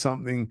is there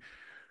something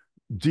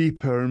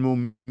deeper and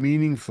more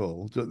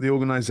meaningful that the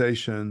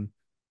organization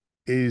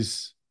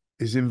is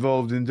is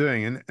involved in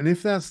doing? And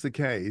if that's the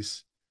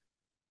case,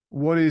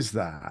 what is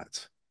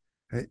that?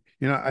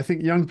 I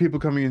think young people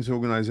coming into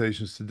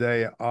organizations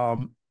today are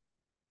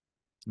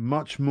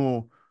much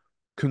more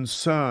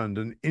concerned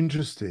and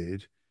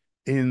interested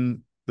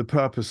in the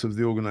purpose of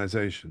the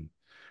organization.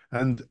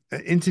 And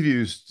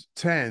interviews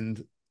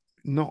tend,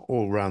 not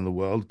all around the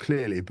world,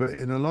 clearly, but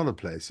in a lot of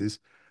places,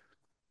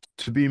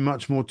 to be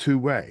much more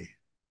two-way.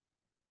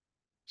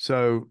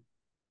 So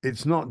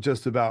it's not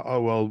just about,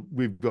 oh, well,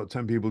 we've got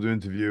 10 people to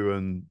interview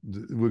and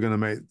we're going to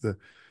make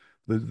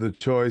the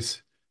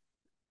choice.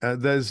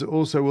 There's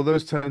also, well,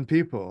 those 10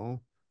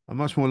 people are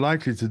much more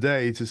likely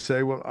today to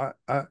say, well,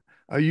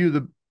 are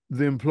you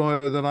the employer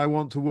that I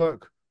want to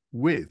work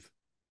with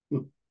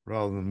mm,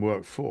 rather than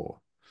work for?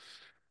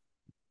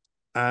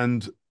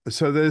 And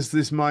so there's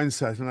this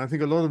mindset, and I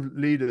think a lot of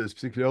leaders,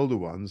 particularly older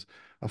ones,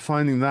 are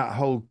finding that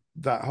whole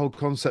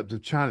concept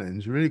of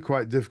challenge really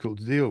quite difficult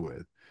to deal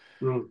with.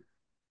 mm.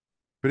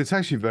 But it's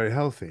actually very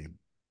healthy.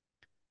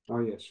 Oh,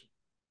 yes.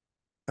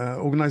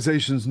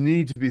 Organizations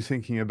need to be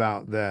thinking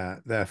about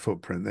their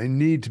footprint. They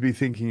need to be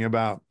thinking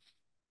about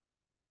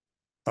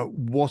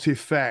what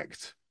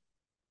effect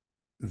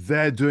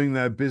they're doing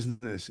their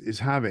business is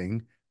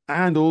having,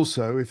 and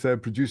also if they're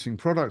producing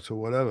products or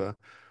whatever,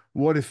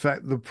 what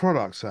effect the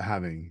products are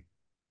having.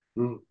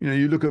 Mm,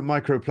 You look at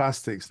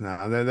microplastics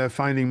now, they're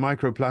finding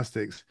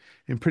microplastics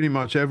in pretty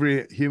much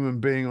every human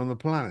being on the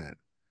planet.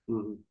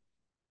 mm,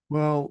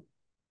 Well,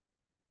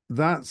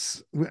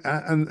 that's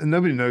and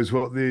nobody knows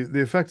what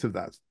the effect of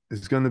that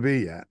is going to be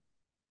yet.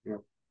 yeah.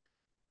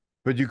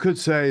 But you could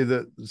say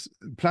that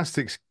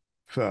plastics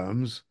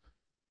firms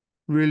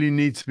really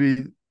need to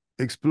be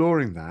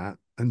exploring that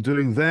and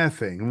doing their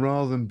thing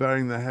rather than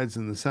burying their heads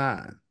in the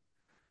sand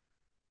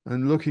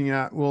and looking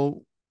at,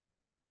 well,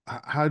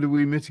 how do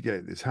we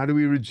mitigate this? How do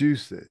we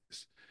reduce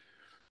this?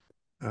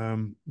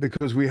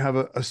 Because we have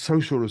a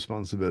social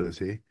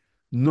responsibility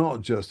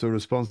not just a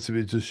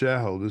responsibility to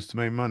shareholders to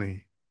make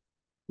money.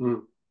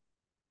 Mm.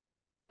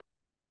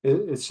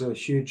 It's a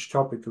huge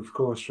topic, of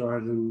course,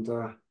 right? And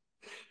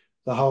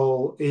the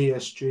whole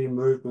ESG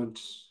movement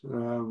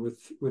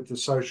with the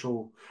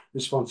social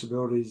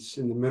responsibilities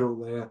in the middle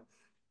there.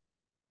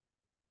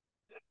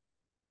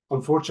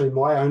 Unfortunately,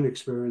 my own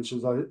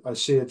experiences, I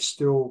see it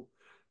still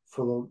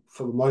for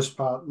the most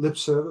part lip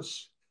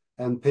service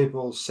and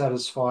people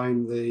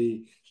satisfying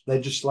the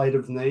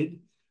legislative need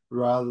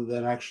rather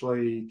than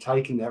actually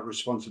taking that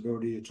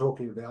responsibility you're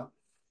talking about.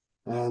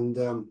 And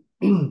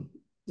you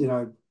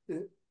know,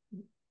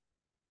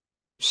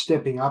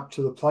 stepping up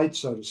to the plate,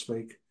 so to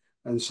speak,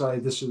 and say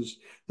this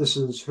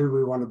is who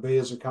we want to be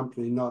as a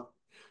company, not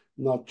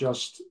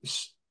just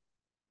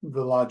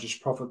the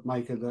largest profit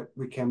maker that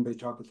we can be,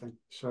 type of thing.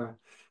 So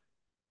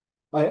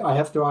I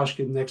have to ask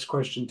you the next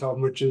question,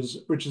 Tom, which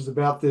is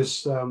about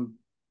this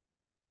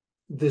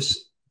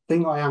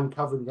thing I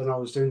uncovered when I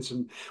was doing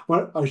some.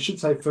 Well, I should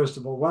say first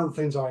of all, one of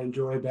the things I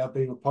enjoy about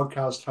being a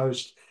podcast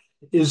host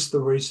is the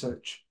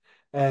research,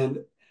 and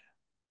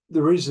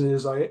the reason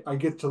is I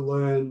get to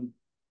learn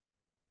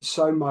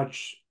so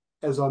much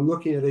as I'm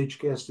looking at each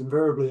guest.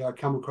 Invariably, I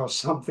come across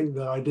something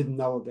that I didn't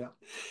know about.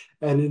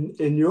 And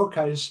in your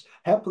case,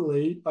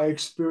 happily, I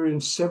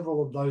experienced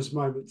several of those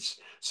moments.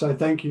 So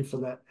thank you for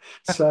that.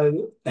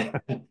 So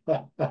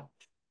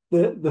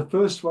the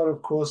first one,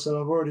 of course, that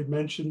I've already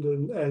mentioned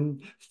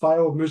and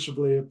failed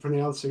miserably at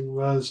pronouncing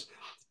was,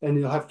 and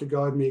you'll have to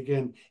guide me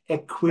again,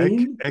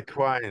 Equine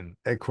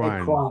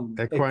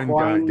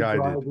guided.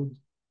 guided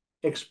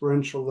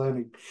experiential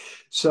learning.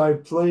 So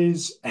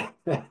please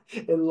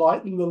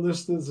enlighten the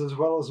listeners as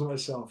well as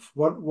myself.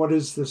 What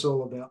is this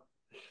all about?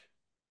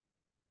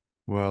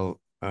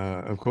 Well,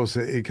 of course,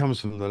 it comes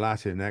from the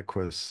Latin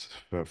equus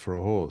for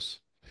a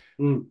horse.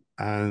 Mm,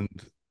 And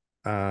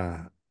uh,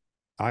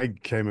 I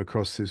came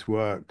across this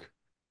work,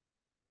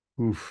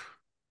 oof,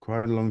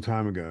 quite a long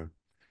time ago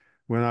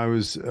when I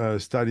was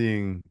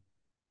studying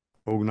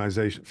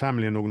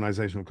family and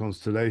organizational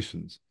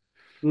constellations.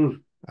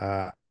 mm,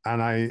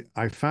 And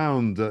I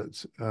found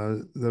that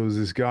there was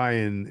this guy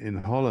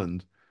in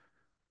Holland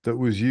that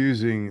was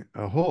using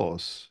a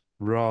horse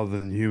rather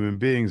than human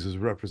beings as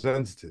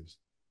representatives.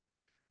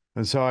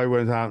 And so I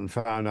went out and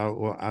found out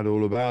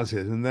all about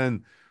it. And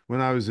then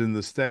when I was in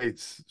the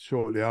States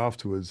shortly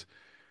afterwards,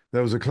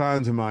 there was a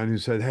client of mine who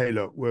said, "Hey,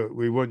 look,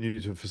 we want you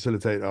to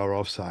facilitate our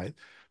offsite,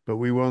 but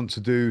we want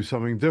to do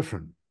something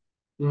different."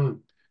 mm,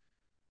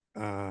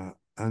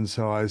 And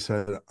so I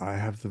said, "I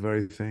have the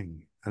very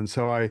thing." And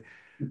so I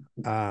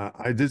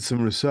did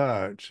some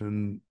research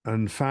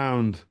and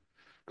found,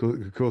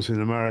 of course,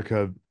 in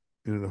America,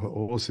 the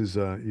horses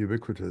are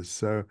ubiquitous.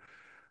 So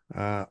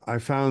I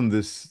found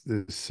this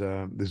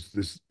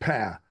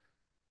pair,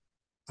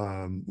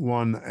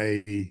 one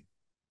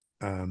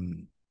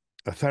um,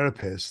 a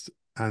therapist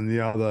and the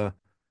other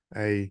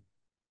a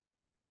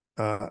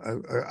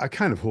a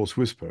kind of horse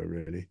whisperer,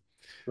 really.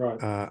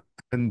 right. Uh,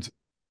 and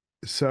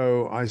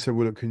so I said,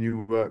 "Well, look, can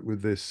you work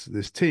with this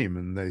team?"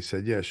 And they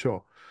said, "Yeah,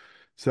 sure."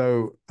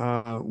 So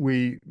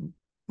we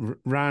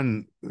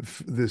ran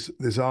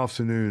this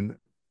afternoon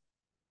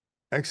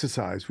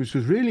exercise, which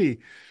was really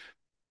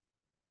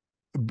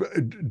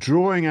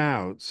drawing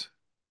out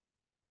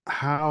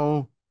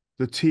how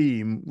the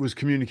team was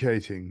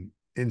communicating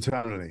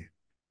internally.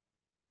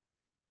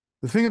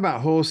 The thing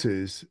about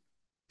horses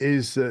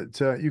is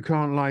that you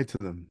can't lie to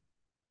them.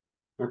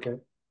 Okay.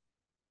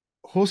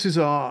 Horses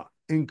are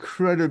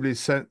incredibly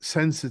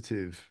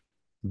sensitive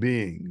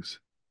beings.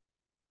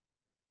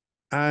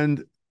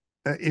 And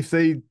if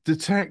they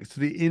detect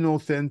the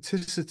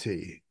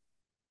inauthenticity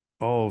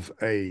of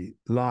a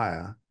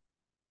liar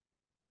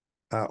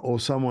or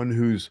someone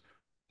who's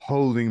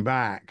holding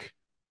back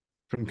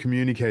from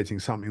communicating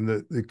something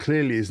that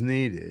clearly is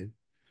needed,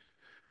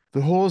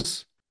 the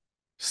horse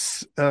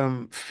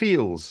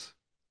feels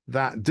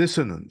that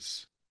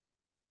dissonance.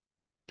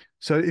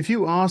 So if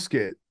you ask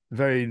it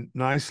very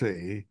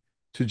nicely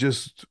to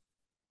just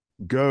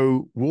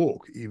go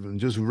walk, even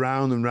just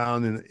round and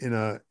round in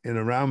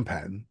a round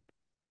pen,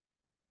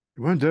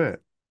 it won't do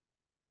it.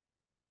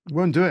 It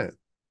won't do it.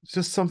 It's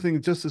just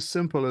something just as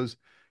simple as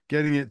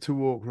getting it to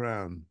walk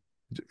round.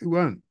 It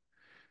won't.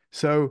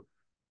 So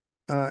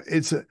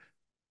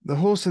the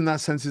horse in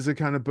that sense is a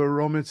kind of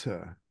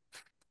barometer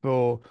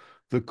for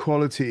the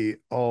quality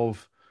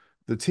of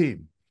the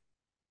team.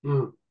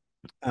 Mm,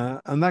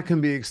 And that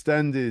can be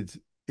extended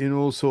in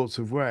all sorts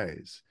of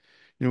ways.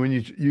 When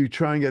you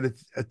try and get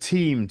a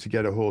team to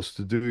get a horse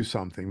to do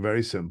something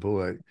very simple,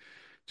 like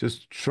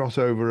just trot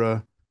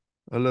over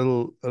a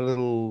little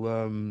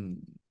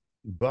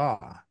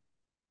bar.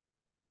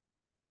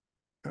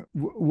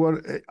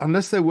 What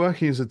unless they're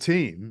working as a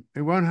team,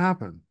 it won't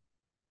happen.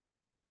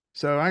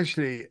 So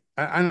actually,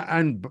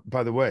 and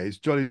by the way, it's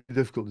jolly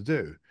difficult to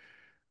do.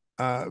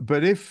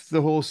 But if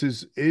the horse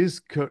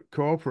is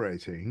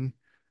cooperating,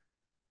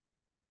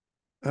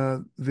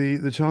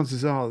 the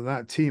chances are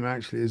that team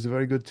actually is a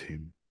very good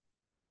team.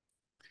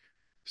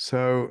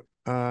 So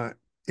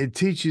it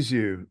teaches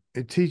you.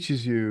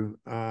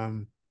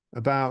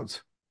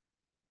 about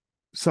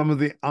some of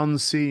the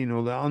unseen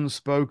or the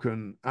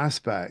unspoken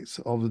aspects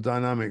of the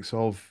dynamics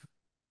of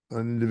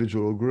an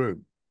individual or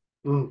group.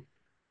 Mm.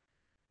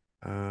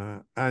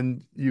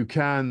 And you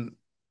can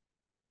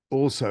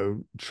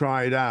also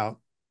try it out,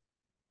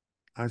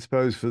 I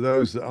suppose, for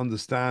those that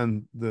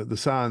understand the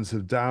science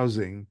of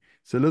dowsing.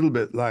 It's a little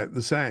bit like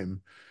the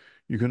same.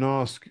 You can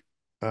ask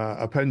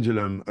a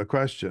pendulum a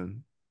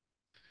question.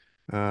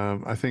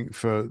 I think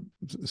for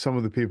some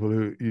of the people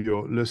who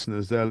your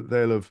listeners, they'll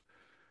have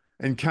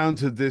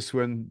encountered this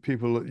when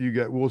people you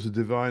get water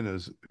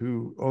diviners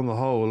who, on the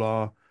whole,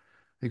 are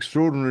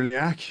extraordinarily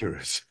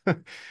accurate,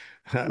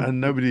 and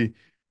nobody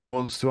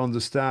wants to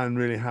understand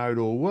really how it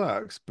all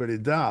works, but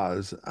it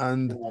does.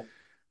 And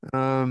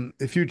Yeah.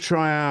 if you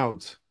try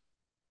out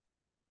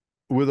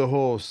with a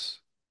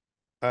horse,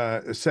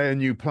 say a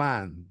new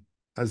plan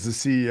as the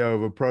CEO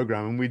of a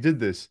program, and we did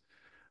this.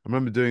 I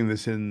remember doing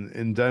this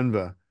in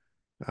Denver.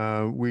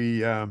 We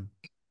the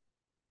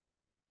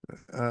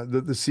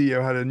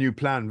CEO had a new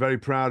plan, very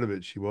proud of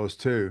it. She was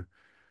too,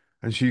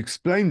 and she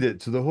explained it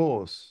to the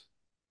horse,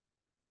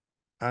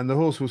 and the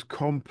horse was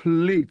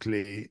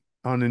completely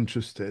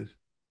uninterested,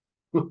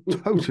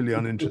 totally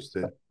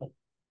uninterested.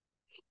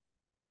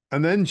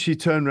 And then she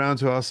turned around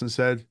to us and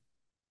said,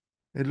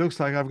 "It looks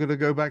like I've got to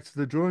go back to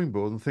the drawing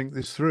board and think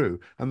this through."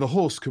 And the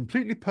horse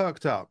completely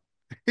perked up.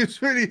 It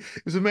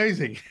was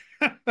amazing.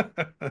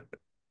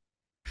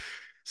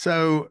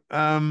 So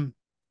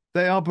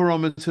they are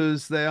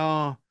barometers. They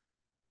are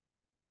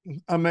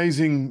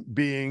amazing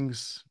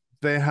beings.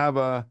 They have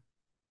a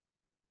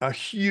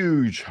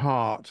huge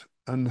heart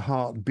and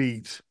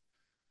heartbeat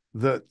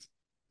that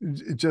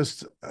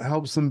just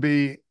helps them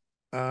be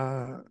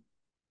uh,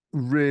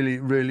 really,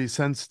 really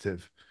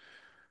sensitive.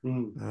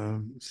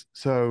 Mm.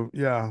 So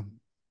yeah,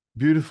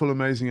 beautiful,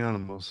 amazing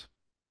animals.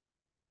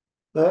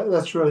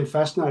 That's really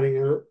fascinating.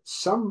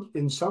 And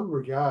in some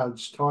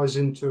regards, ties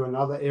into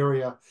another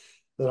area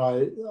that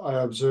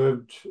I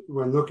observed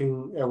when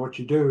looking at what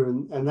you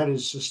do, and that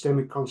is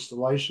systemic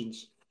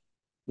constellations.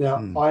 Now,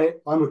 Mm.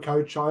 I'm a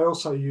coach. I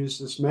also use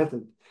this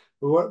method.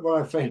 But what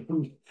I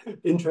found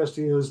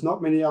interesting is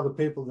not many other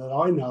people that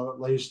I know, at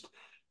least,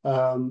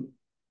 um,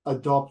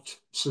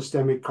 adopt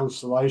systemic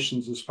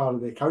constellations as part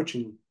of their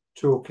coaching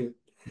toolkit.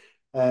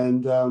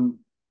 And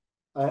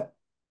I,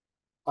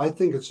 I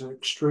think it's an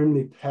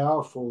extremely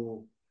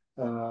powerful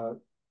uh,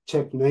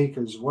 technique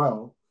as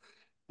well,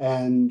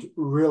 and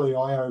really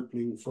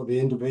eye-opening for the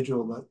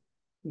individual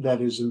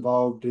that is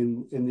involved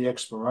in the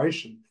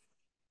exploration.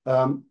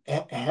 How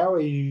are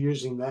you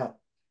using that?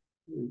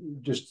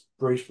 Just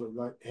briefly,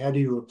 like how do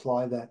you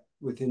apply that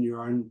within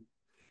your own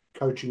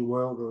coaching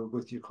world or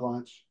with your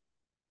clients?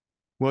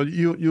 Well,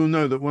 you'll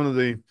know that one of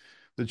the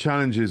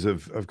challenges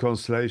of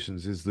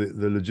constellations is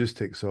the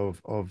logistics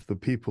of the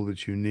people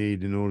that you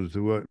need in order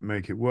to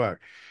make it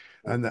work.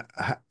 And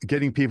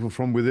getting people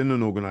from within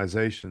an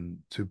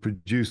organization to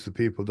produce the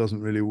people doesn't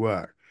really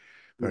work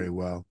very Mm.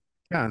 well.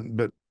 Can,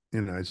 but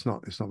it's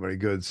not very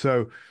good.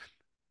 So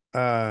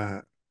uh,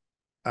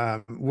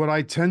 what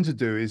I tend to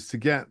do is to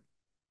get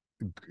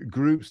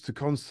groups to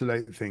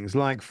constellate things.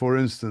 Like, for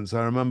instance,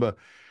 I remember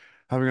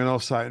having an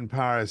offsite in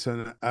Paris,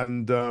 and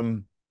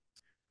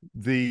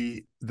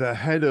the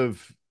head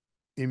of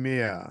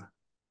EMEA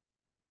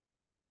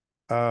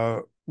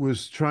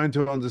was trying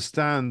to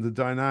understand the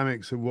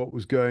dynamics of what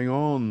was going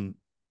on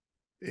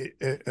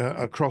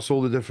across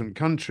all the different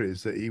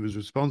countries that he was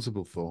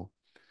responsible for.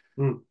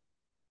 Mm.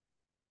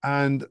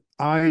 And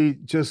I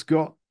just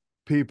got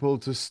people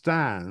to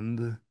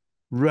stand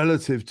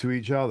relative to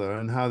each other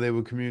and how they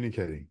were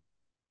communicating,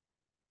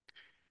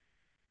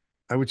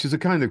 which is a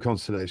kind of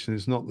constellation.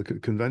 It's not the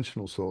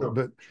conventional sort, Sure,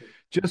 but sure.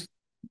 just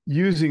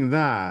using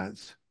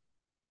that,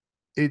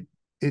 it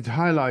it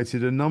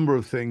highlighted a number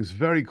of things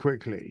very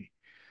quickly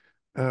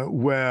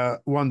where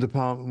one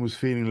department was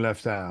feeling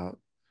left out.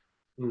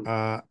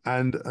 Mm.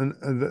 And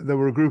there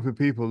were a group of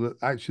people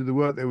that actually the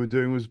work they were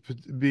doing was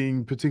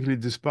being particularly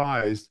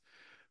despised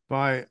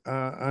by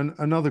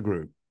another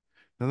group.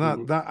 And that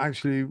Mm-hmm. that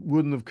actually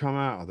wouldn't have come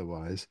out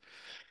otherwise.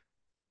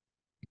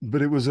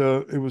 But it was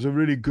a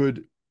really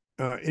good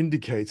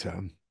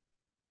indicator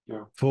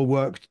Yeah. for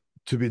work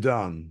to be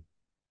done.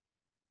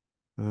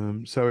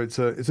 So it's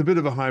a bit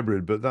of a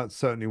hybrid, but that's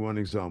certainly one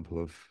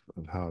example of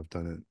how I've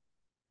done it.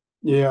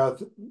 Yeah,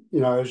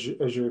 as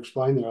you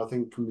explained there, I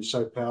think it can be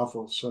so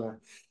powerful. So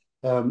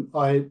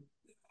I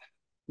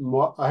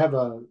I have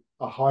a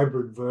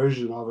hybrid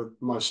version of it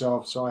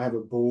myself. So I have a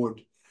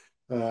board,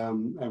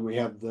 and we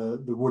have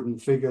the wooden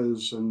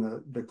figures,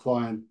 and the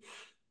client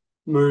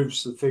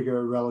moves the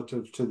figure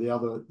relative to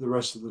the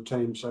rest of the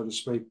team, so to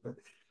speak. But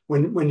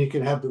when you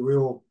can have the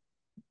real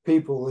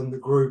people in the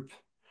group,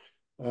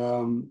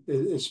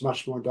 it's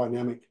much more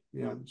dynamic.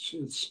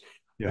 It's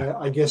Yeah,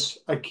 I guess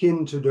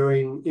akin to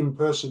doing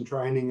in-person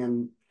training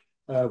and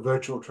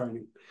virtual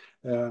training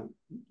uh,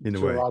 in a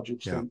to a way. large Yeah,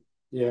 extent.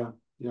 Yeah,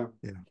 yeah.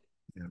 yeah,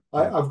 yeah,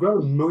 yeah. I've got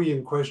a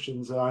million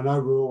questions, and I know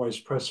we're always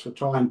pressed for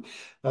time.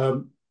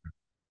 Um,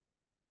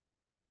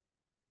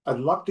 I'd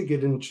love to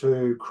get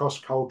into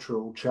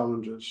cross-cultural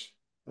challenges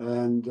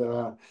and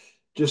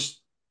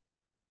just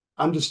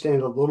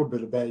understand a little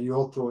bit about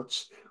your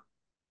thoughts.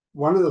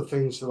 One of the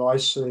things that I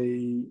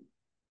see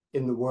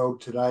in the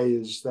world today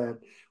is that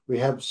we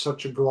have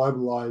such a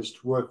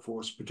globalized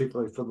workforce,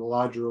 particularly for the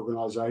larger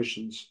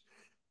organizations.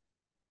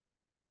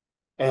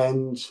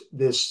 And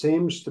there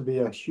seems to be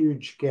a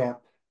huge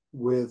gap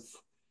with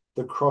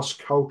the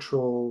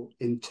cross-cultural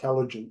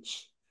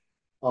intelligence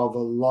of a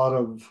lot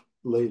of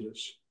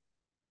leaders.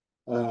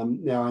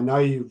 Now, I know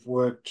you've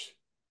worked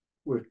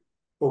with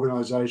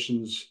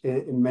organizations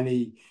in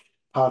many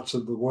parts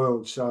of the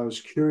world, so I was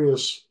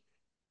curious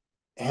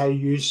how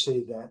you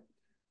see that.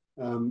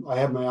 I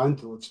have my own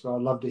thoughts, but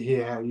I'd love to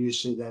hear how you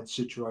see that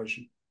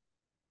situation.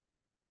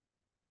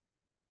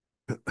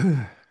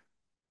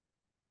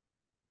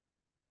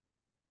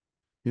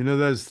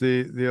 There's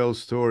the old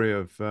story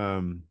of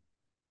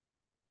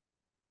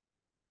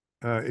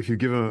if you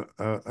give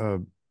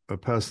a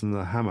person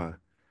a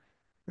hammer,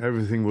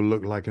 everything will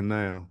look like a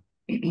nail.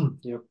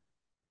 Yep.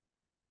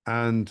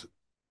 And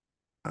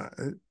I,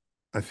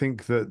 I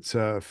think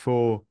that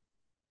for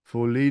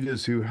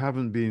leaders who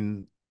haven't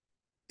been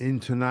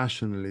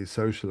internationally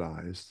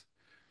socialized,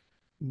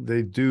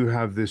 they do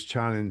have this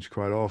challenge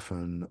quite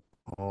often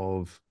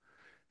of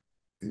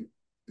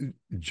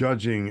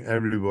judging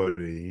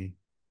everybody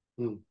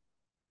Mm.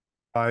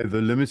 by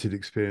the limited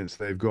experience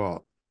they've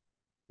got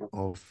Yep.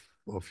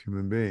 of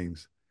human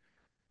beings.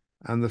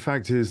 And the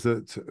fact is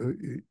that,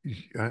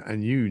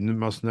 and you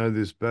must know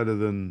this better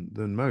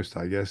than most,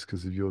 I guess,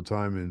 because of your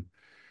time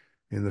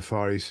in the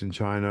Far East in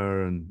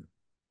China and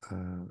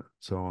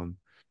so on.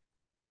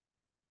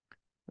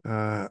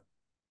 Uh,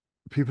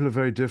 People are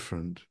very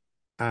different,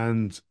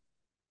 and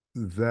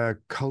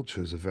their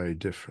cultures are very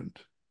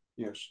different.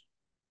 Yes.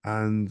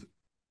 And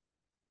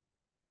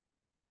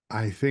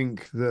I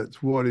think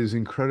that what is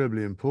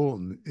incredibly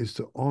important is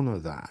to honor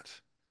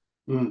that,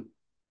 Mm.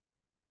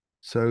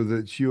 so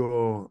that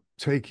you're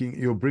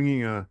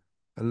bringing a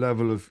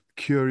level of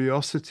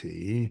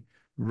curiosity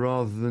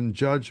rather than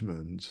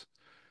judgment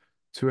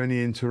to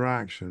any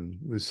interaction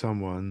with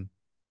someone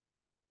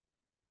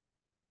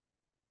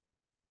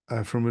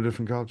from a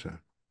different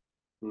culture.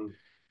 Mm.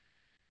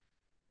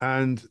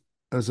 And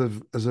as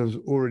I've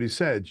already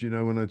said,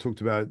 when I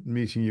talked about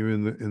meeting you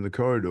in the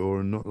corridor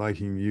and not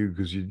liking you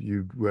because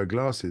you wear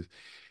glasses,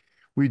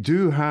 we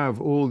do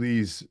have all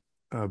these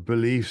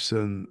beliefs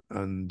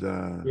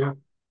Yeah.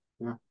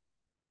 Yeah.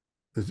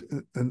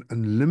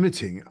 and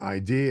limiting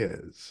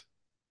ideas,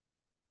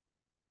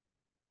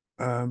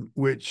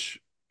 which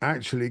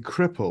actually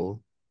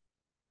cripple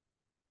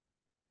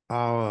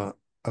our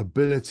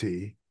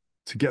ability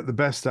to get the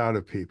best out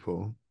of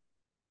people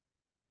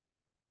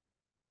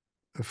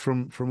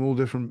from all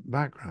different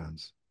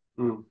backgrounds.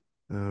 Mm.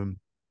 Um,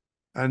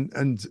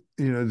 and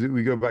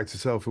we go back to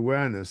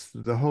self-awareness.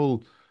 The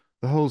whole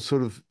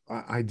sort of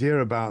idea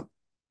about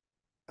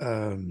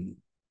um,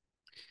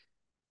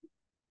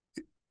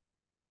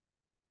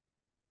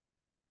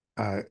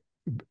 uh,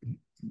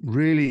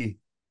 really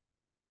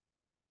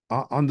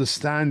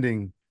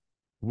understanding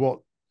what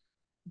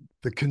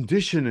the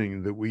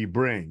conditioning that we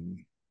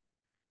bring.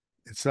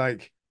 It's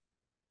like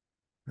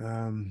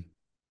um,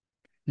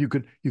 you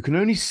can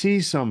only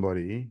see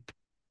somebody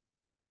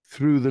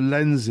through the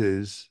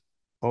lenses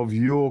of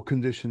your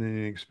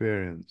conditioning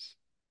experience.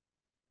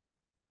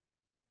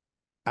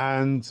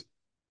 And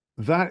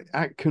that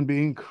act can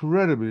be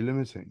incredibly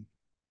limiting.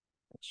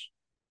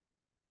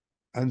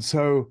 And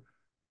so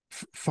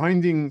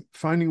finding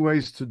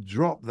ways to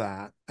drop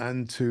that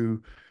and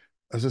to,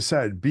 as I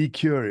said, be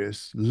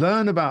curious,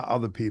 learn about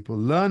other people,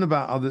 learn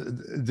about other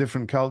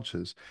different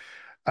cultures,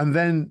 and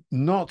then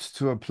not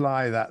to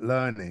apply that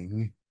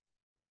learning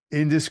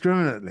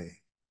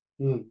indiscriminately.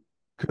 Mm.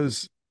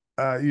 Because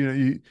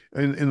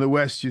in the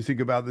West you think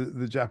about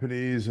the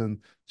Japanese, and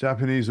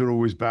Japanese are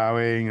always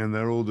bowing and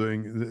they're all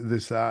doing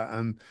this, that,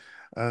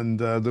 and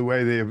the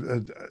way they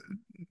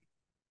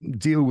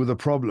deal with a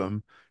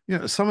problem,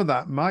 some of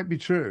that might be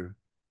true,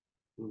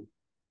 Mm.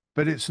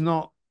 but it's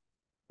not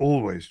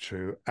always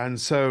true.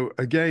 And so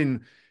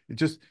again, it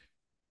just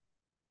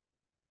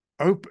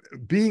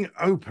being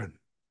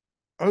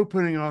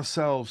opening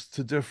ourselves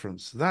to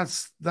difference.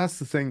 That's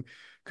the thing,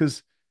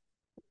 because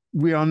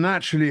we are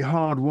naturally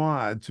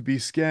hardwired to be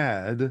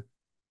scared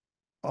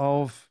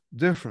of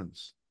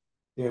difference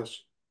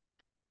Yes.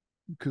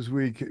 because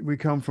we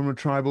come from a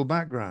tribal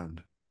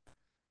background,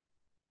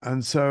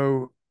 and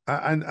so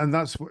and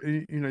that's what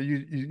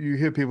you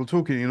hear people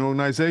talking in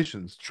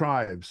organizations,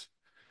 tribes.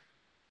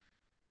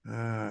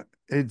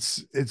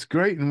 It's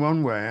great in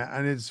one way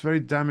and it's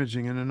very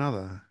damaging in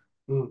another.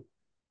 Mm.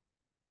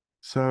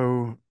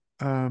 So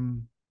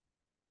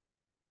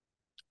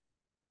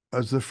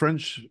as the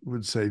French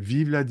would say,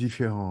 vive la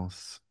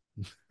différence.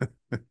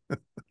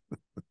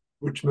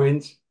 Which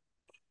means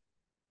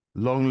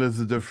Long live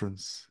the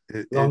difference.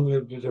 long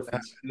live the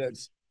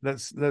difference.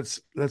 Let's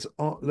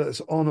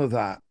honor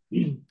that,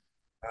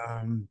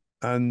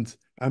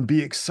 and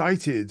be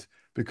excited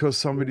because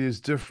Yeah. somebody is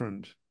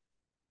different,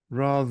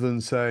 rather than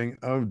saying,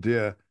 oh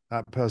dear,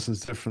 that person's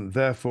different,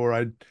 therefore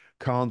I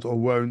can't or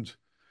won't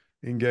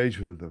engage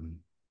with them.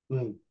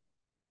 Mm.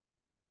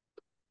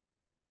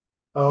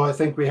 Oh, I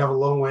think we have a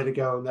long way to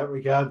go in that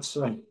regard.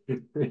 So,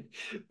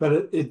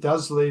 but it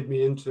does lead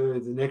me into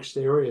the next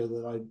area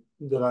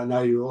that I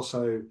know you're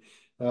also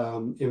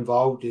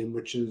involved in,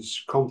 which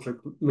is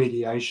conflict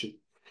mediation.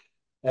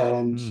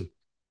 And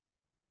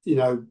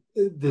Mm.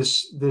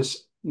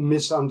 this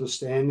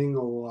misunderstanding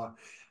or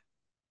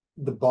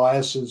the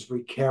biases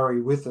we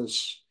carry with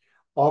us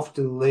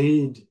often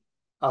lead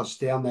us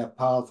down that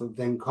path of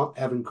then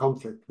having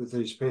conflict with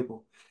these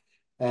people.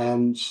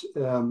 And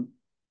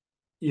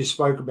you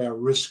spoke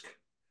about risk,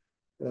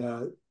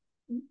 uh,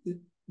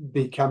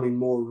 becoming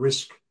more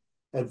risk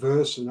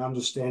adverse and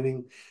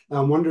understanding. And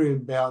I'm wondering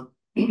about,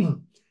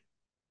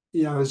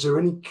 is there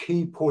any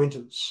key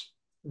pointers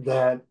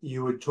that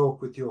you would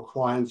talk with your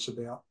clients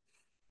about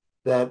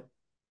that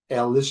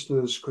our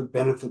listeners could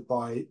benefit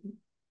by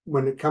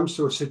when it comes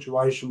to a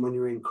situation when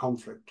you're in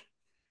conflict?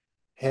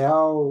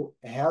 How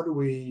do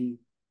we,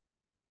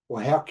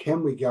 or how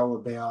can we go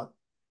about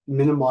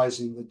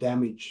minimizing the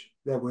damage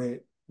that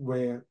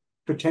we're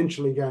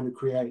potentially going to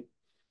create?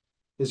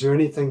 Is there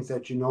anything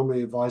that you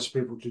normally advise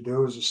people to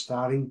do as a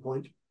starting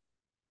point?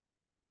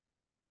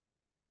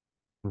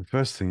 The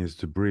first thing is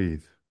to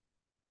breathe.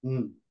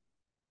 Mm,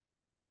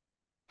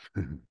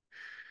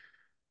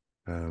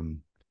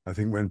 um, I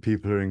think when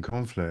people are in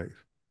conflict,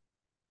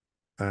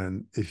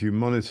 and if you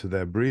monitor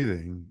their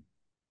breathing,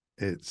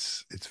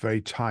 it's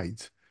very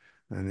tight,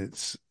 and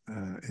it's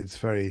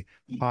very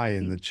high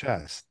in the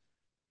chest.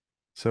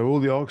 So all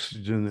the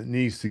oxygen that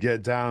needs to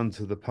get down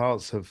to the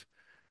parts of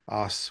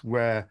us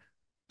where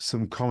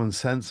some common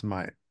sense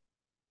might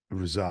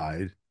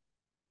reside,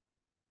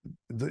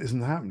 that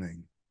isn't happening.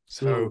 mm.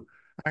 So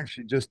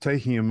actually, just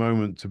taking a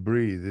moment to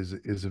breathe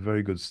is a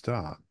very good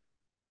start.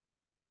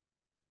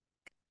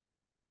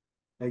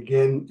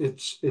 Again,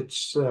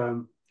 it's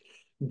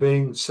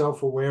being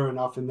self-aware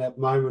enough in that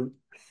moment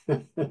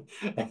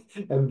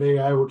and being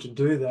able to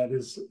do that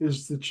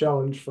is the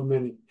challenge for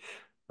many.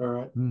 All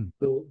right. Mm.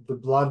 The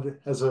blood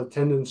has a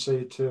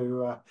tendency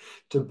to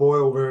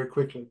boil very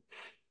quickly.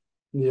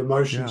 The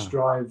emotions Yeah.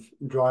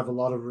 drive a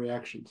lot of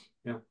reactions,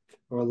 yeah,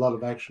 or a lot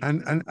of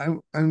actions.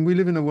 And we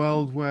live in a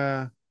world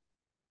where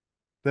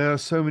there are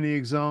so many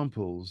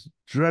examples,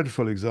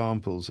 dreadful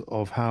examples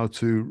of how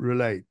to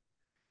relate.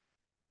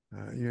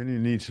 You only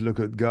need to look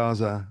at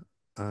Gaza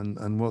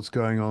and what's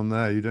going on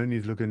there. You don't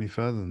need to look any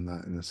further than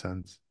that, in a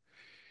sense.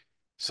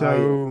 Oh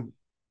yeah.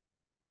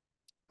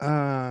 So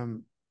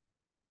um,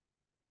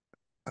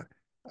 I,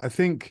 I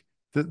think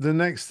that the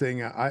next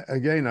thing,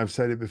 I've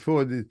said it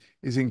before,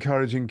 is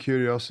encouraging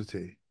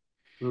curiosity.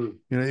 Mm,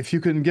 If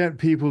you can get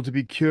people to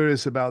be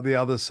curious about the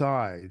other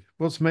side,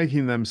 what's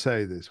making them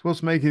say this?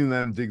 What's making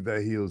them dig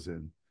their heels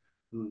in?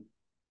 mm,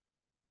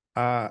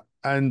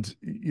 And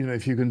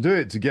if you can do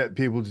it to get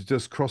people to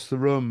just cross the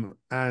room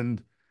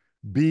and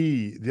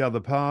be the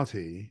other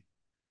party,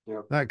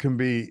 yeah. that can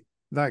be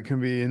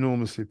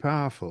enormously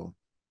powerful.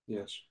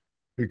 Yes.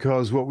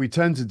 Because what we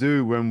tend to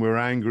do when we're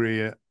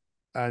angry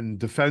and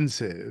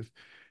defensive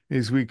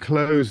is we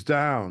close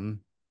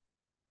down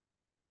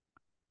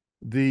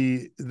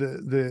the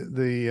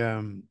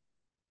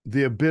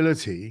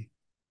ability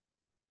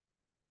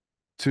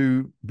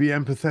to be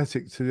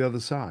empathetic to the other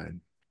side.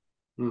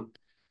 Mm,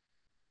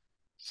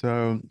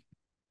 So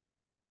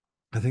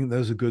I think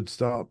those are good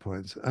start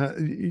points.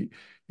 You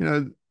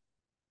know,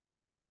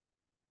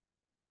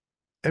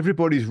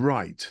 everybody's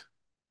right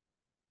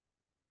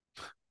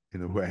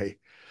in a way,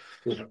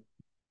 yeah.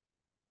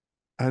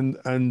 and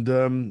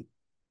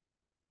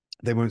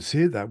they won't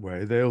see it that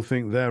way. They'll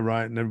think they're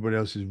right and everybody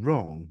else is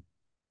wrong.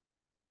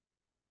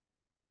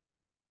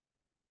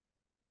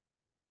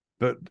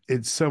 But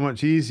it's so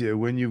much easier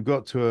when you've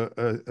got to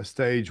a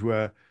stage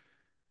where,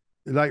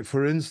 like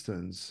for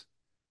instance,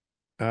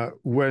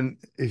 when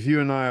if you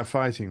and I are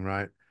fighting,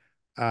 right,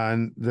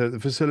 and the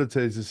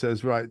facilitator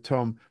says, right,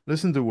 Tom,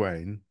 listen to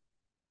Wayne.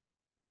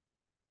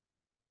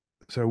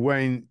 So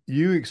Wayne,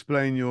 you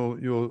explain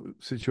your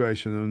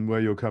situation and where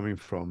you're coming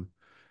from.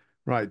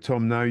 Right,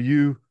 Tom, now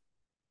you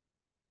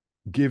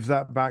give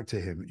that back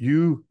to him.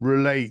 You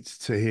relate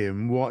to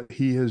him what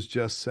he has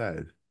just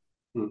said.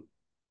 Mm,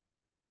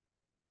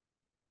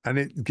 And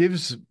it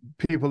gives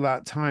people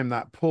that time,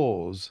 that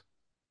pause,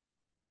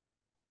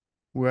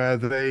 where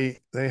they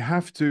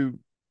have to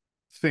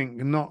think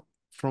not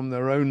from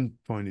their own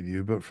point of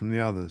view, but from the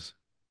others.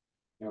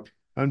 yeah.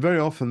 And very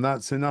often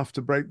that's enough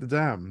to break the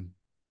dam.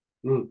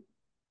 Mm,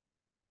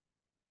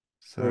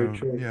 very So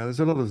true. yeah, there's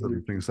a lot of little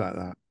Mm. things like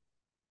that.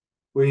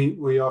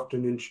 We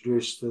often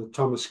introduce the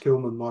Thomas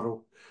Kilmann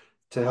model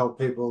to help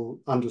people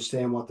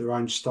understand what their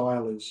own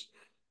style is.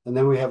 And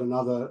then we have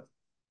another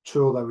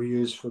tool that we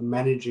use for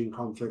managing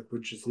conflict,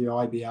 which is the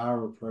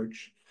IBR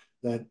approach,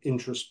 that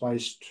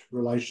interest-based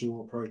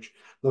relational approach.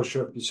 Not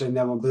sure if you've seen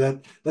that one,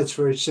 but that's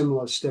very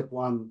similar, step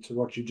one, to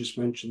what you just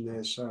mentioned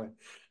there. So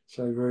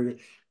very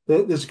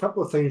good. There's a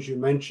couple of things you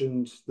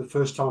mentioned the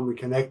first time we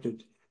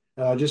connected.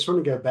 And I just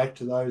want to go back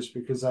to those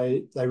because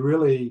they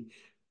really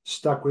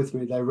stuck with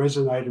me. They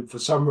resonated for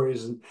some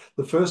reason.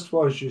 The first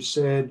was you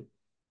said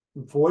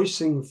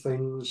voicing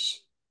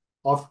things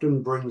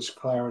often brings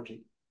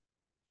clarity.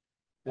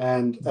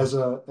 And as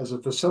a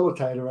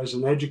facilitator, as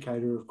an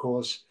educator, of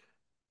course,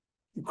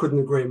 couldn't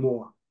agree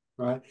more,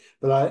 right?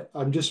 But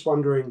I'm just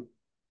wondering,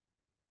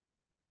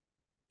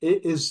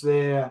 is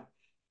there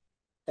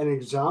an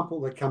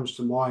example that comes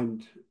to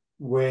mind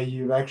where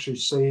you've actually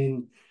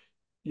seen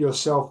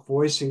yourself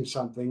voicing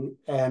something,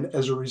 and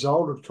as a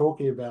result of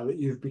talking about it,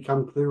 you've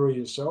become clearer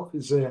yourself?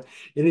 Is there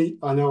any,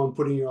 I know I'm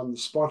putting you on the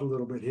spot a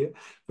little bit here,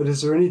 but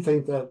is there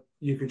anything that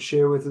you could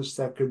share with us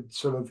that could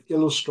sort of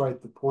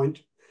illustrate the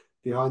point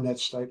behind that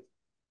statement?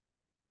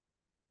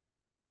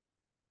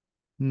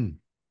 Hmm.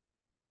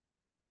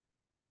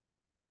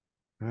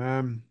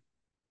 Um,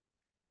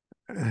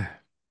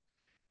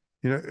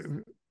 you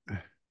know,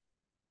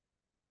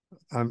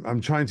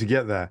 I'm trying to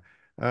get there.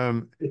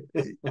 Um,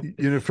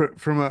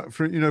 from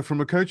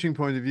a coaching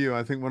point of view,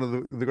 I think one of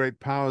the great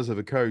powers of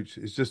a coach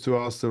is just to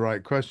ask the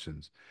right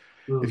questions.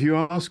 If Mm, you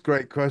ask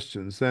great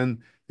questions,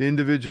 then the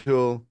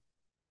individual,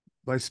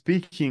 by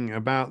speaking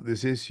about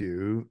this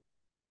issue,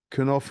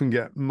 can often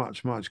get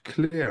much, much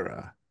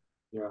clearer.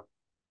 yeah.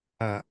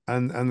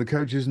 And the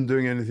coach isn't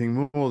doing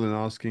anything more than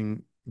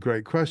asking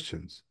great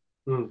questions.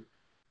 Mm,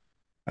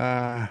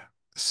 Uh,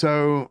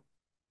 so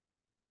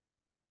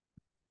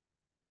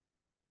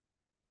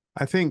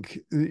I think,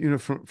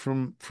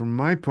 from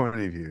my point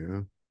of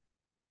view,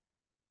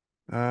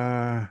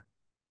 uh,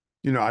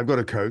 I've got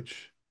a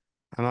coach,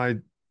 and I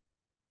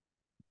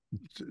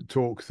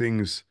talk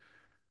things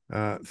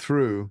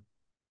through,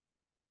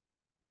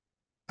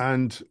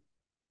 and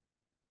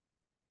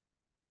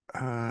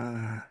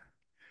uh,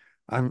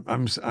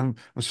 I'm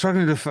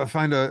struggling to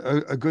find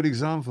a good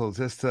example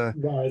just to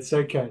no, it's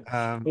okay.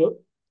 um, Well,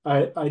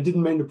 I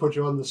didn't mean to put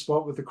you on the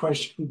spot with the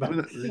question, but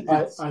well,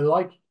 I, it's I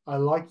like I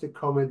like the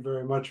comment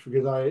very much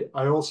because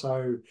I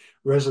also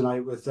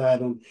resonate with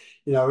that. And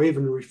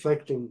even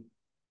reflecting,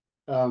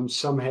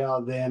 somehow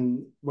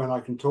then when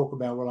I can talk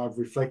about what I've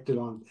reflected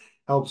on,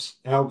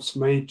 helps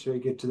me to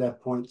get to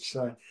that point.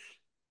 So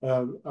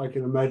I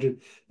can imagine.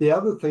 The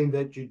other thing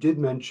that you did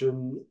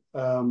mention,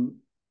 and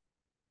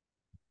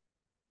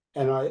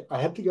I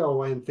had to go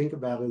away and think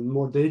about it in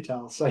more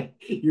detail. So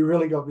you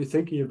really got me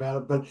thinking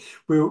about it. But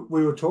we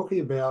were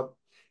talking about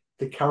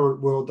the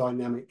current world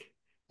dynamic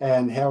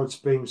and how it's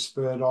being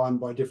spurred on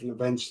by different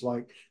events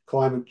like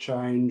climate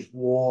change,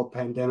 war,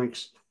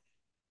 pandemics.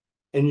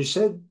 And you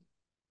said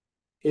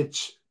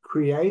it's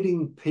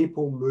creating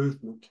people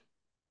movement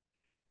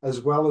as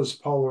well as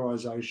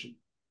polarization,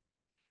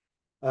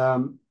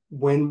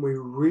 when we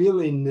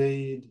really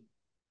need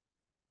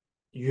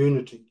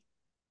unity.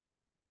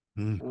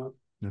 mm, Uh, um,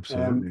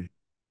 absolutely.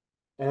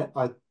 and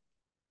I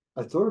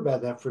thought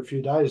about that for a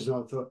few days, and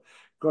I thought,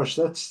 gosh,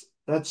 that's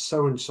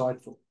so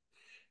insightful.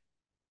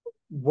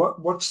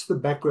 What's the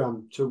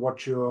background to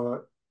what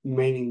you're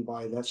meaning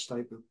by that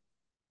statement?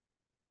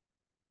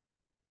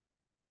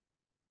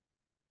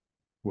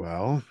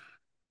 Well,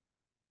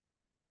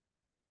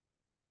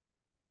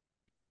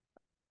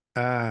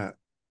 uh,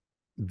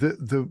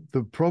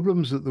 the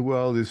problems that the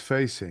world is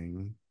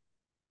facing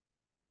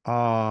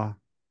are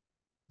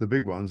the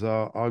big ones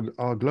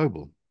are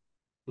global.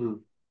 Mm,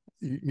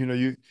 You, you know,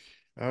 you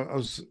I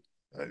was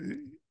uh,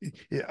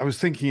 I was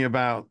thinking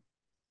about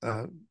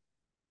uh,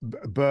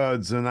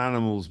 birds and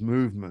animals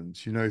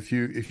movement. If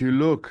you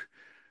look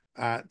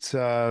at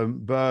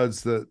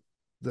birds that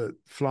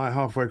fly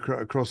halfway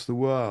across the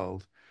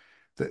world,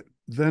 that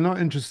they're not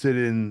interested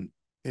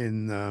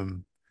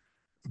in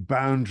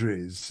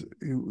boundaries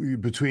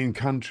between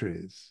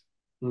countries.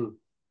 mm,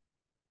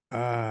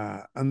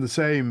 And the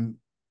same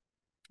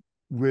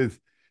with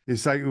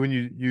it's like when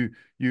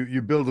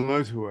you build a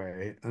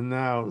motorway, and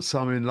now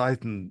some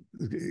enlightened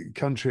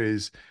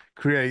countries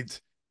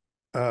create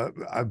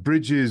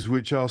bridges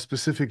which are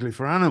specifically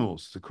for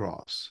animals to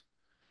cross.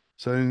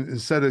 So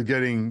instead of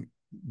getting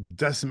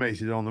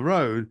decimated on the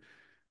road,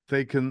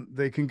 they can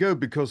go,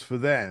 because for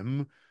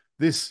them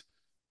this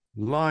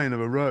line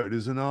of a road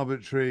is an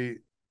arbitrary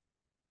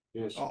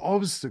yes.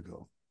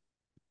 obstacle.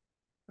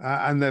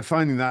 And they're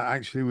finding that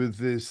actually with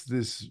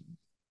this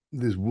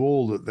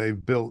wall that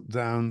they've built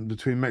down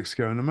between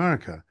Mexico and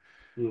America.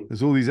 Mm,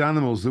 There's all these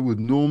animals that would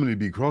normally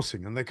be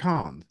crossing, and they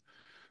can't.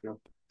 yep.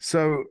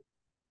 So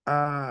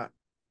uh,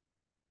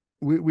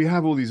 we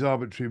have all these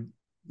arbitrary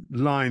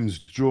lines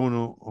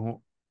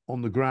drawn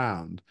on the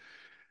ground,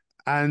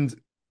 and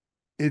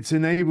it's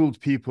enabled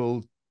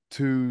people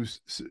to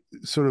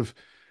sort of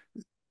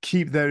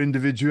keep their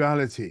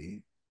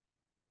individuality,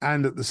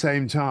 and at the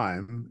same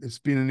time, it's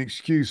been an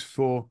excuse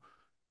for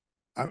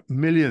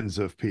millions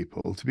of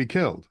people to be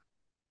killed.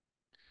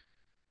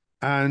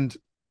 And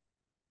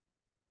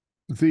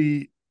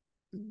the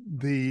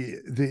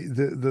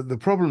the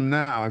problem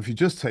now, if you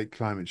just take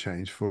climate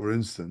change, for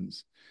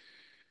instance,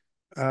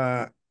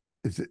 uh,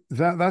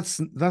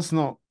 that's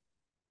not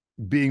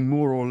being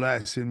more or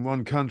less in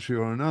one country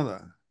or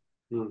another.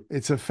 mm,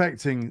 It's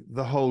affecting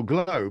the whole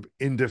globe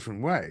in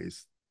different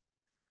ways.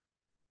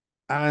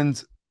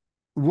 And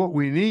what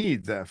we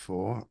need,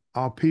 therefore,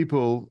 are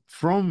people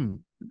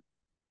from,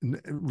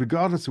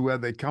 regardless of where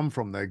they come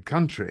from, their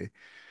country,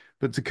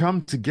 but to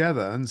come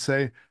together and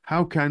say,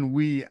 how can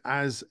we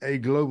as a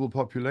global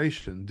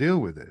population deal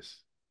with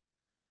this?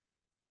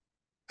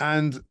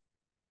 And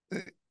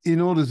in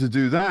order to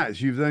do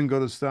that, you've then got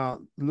to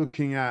start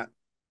looking at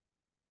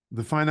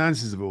the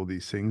finances of all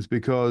these things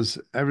because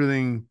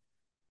everything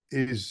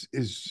is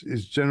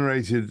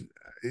generated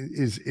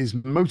is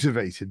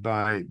motivated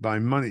by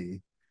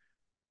money,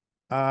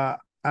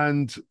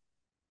 and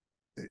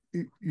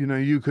you know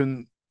you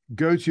can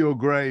go to your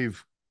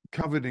grave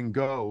covered in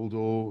gold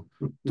or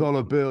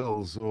dollar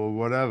bills or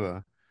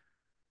whatever,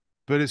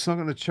 but it's not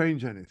going to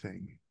change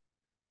anything.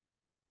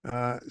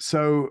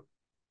 So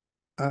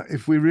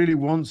if we really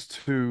want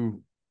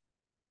to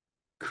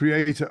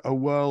create a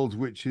world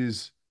which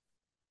is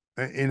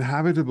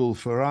inhabitable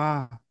for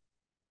our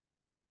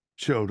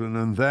children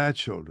and their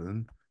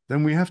children,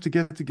 then we have to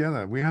get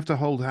together. We have to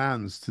hold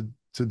hands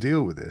to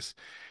deal with this.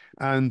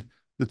 And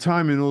the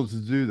time in order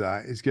to do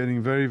that is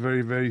getting very,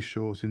 very, very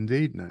short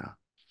indeed now,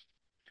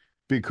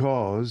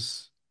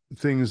 because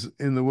things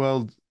in the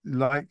world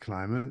like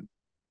climate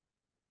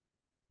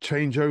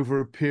change over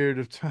a period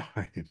of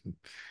time.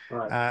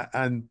 right.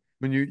 And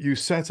when you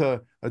set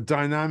a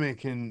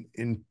dynamic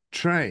in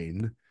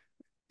train,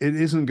 it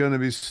isn't going to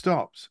be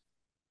stopped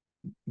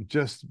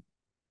just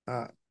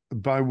uh,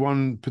 by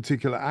one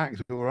particular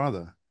act or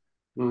other.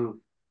 Mm,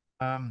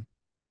 Um,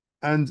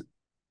 and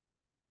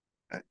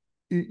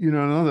you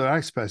know, another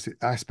aspect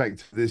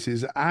of this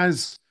is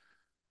as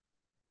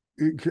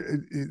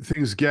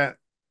things get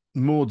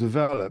more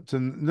developed,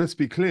 and let's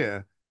be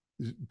clear,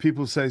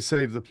 people say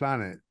save the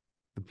planet.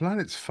 The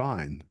planet's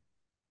fine.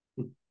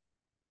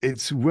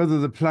 It's whether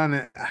the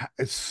planet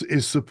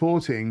is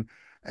supporting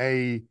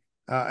a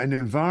an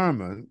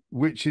environment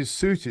which is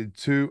suited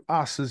to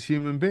us as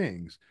human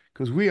beings,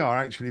 because we are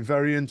actually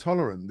very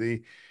intolerant.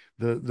 The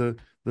the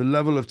the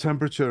level of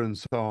temperature and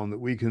so on that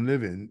we can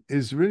live in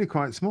is really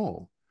quite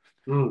small.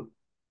 mm,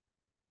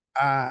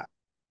 Uh,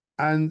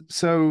 and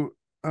so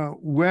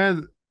where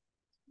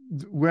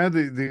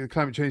the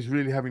climate change is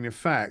really having an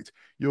effect,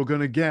 you're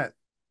going to get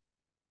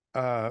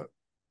uh,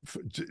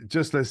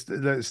 just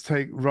let's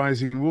take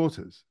rising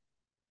waters.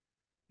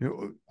 You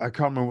know, I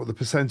can't remember what the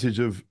percentage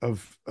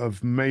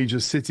of major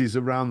cities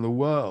around the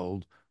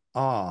world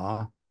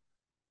are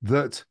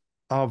that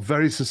are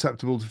very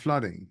susceptible to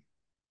flooding.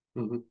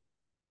 mhm,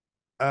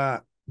 Uh,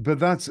 but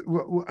that's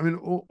I mean,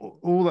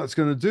 all that's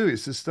going to do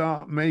is to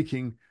start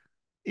making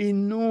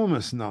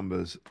enormous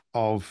numbers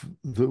of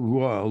the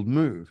world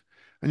move.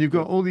 And you've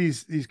got mm, all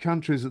these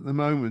countries at the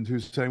moment who are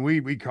saying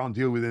we can't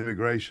deal with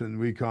immigration,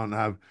 we can't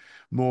have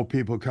more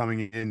people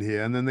coming in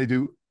here, and then they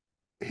do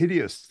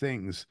hideous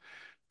things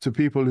to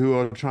people who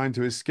are trying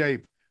to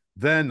escape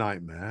their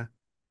nightmare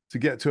to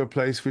get to a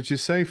place which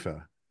is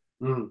safer.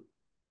 mm.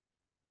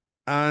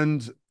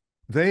 And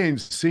they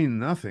ain't seen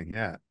nothing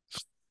yet.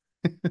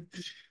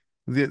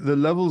 The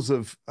levels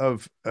of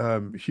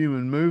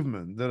human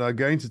movement that are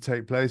going to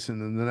take place in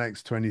the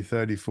next 20,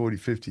 30, 40,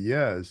 50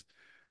 years,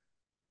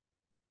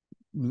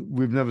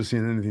 we've never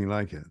seen anything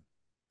like it.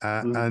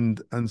 Mm,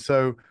 And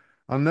so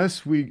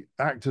unless we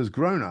act as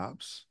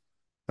grown-ups,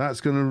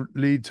 that's going to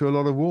lead to a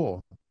lot of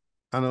war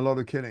and a lot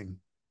of killing.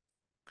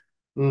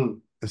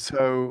 mm.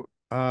 So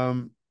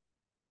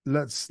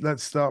let's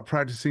start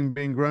practicing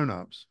being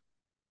grown-ups.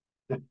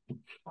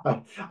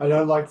 I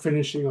don't like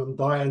finishing on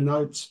dire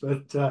notes,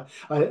 but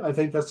I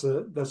think that's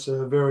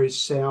a very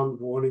sound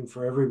warning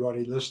for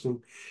everybody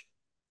listening.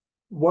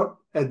 What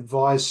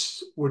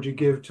advice would you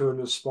give to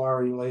an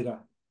aspiring leader?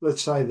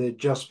 Let's say they're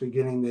just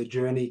beginning their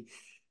journey,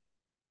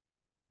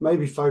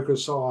 maybe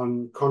focus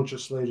on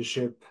conscious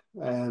leadership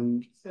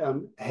and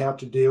how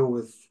to deal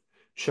with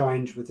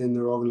change within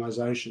their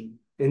organization.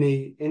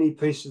 Any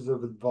pieces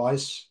of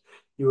advice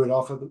you would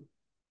offer them?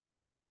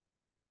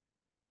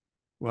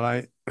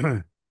 Well,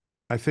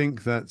 I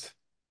think that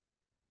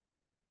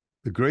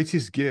the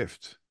greatest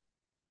gift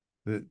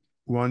that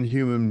one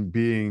human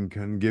being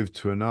can give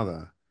to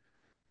another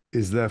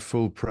is their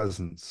full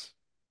presence.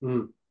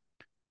 Mm,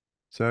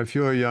 So if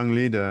you're a young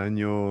leader and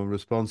you're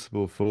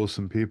responsible for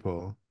some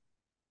people,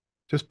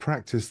 just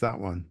practice that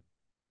one.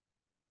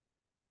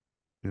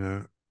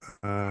 You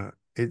know,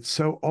 it's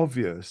so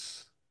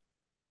obvious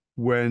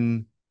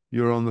when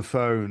you're on the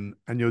phone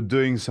and you're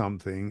doing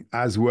something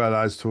as well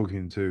as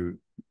talking to,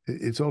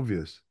 it's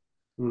obvious.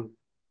 mm,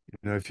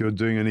 You know, if you're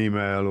doing an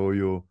email or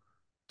you're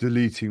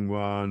deleting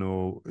one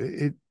or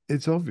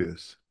it's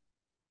obvious.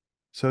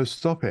 So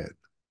stop it.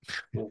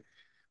 yeah,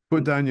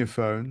 Put mm, down your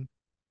phone,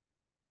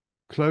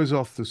 close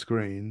off the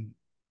screen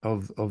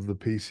of the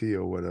PC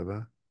or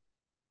whatever,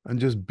 and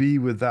just be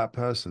with that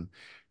person.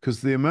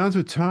 Because the amount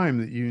of time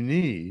that you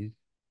need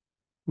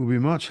will be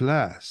much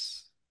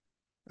less,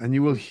 and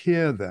you will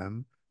hear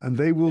them, and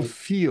they will yeah,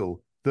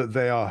 feel that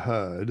they are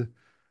heard.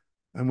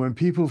 And when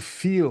people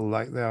feel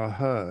like they are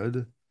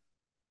heard,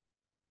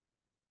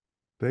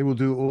 they will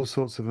do all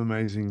sorts of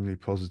amazingly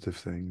positive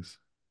things.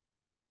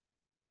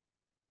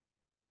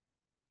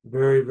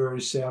 Very,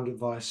 very sound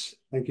advice.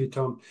 Thank you,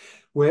 Thom.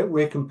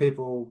 Where can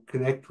people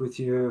connect with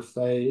you if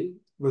they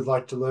would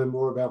like to learn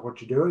more about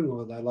what you're doing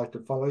or they'd like to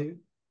follow you?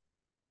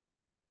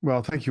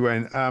 Well, thank you,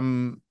 Wayne.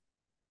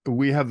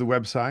 We have the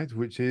website,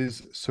 which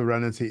is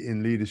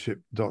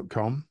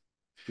serenityinleadership.com.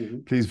 Mm-hmm.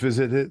 Please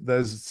visit it.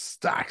 There's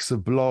stacks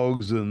of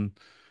blogs and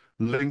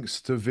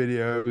links to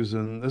videos,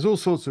 and there's all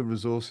sorts of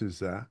resources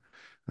there.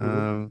 Mm-hmm.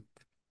 Um,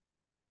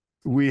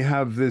 we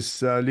have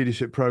this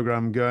leadership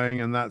program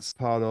going, and that's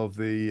part of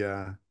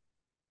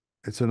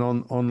it's an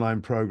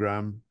online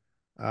program,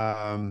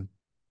 um,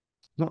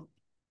 not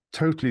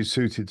totally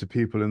suited to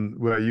people in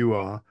where you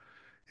are,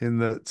 in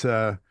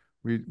that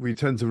we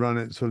tend to run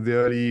it sort of the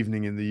early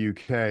evening in the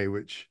UK,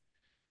 which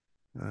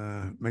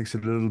makes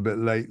it a little bit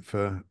late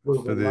for A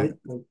little for bit the late,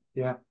 but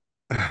yeah.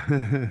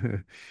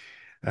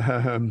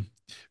 um,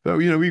 but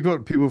we've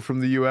got people from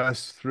the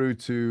US through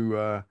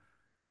to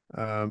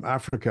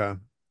Africa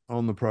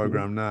on the Mm-hmm.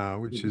 program now,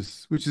 which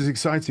is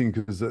exciting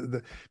because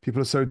the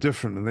people are so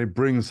different and they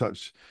bring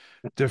such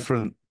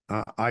different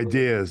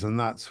ideas, and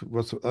that's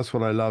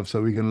what I love.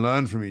 So we can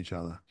learn from each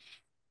other.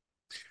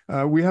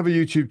 We have a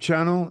YouTube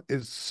channel.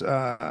 It's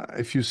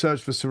if you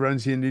search for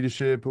Serenity in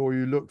Leadership, or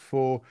you look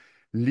for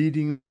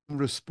Leading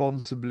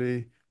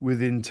Responsibly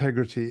with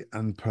Integrity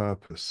and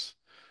Purpose.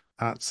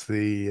 That's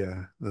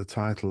the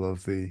title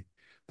of the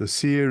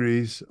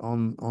series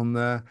on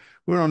there.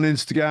 We're on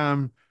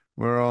Instagram,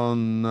 we're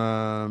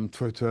on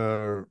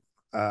Twitter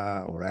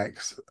or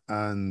X,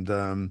 and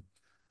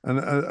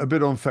a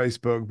bit on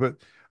Facebook. But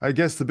I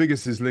guess the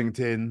biggest is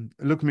LinkedIn.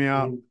 Look me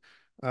up,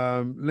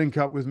 Mm-hmm. link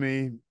up with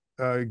me,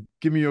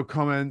 give me your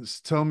comments,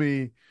 tell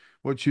me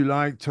what you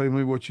like, tell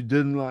me what you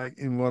didn't like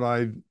in what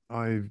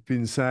I've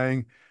been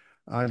saying.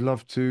 I'd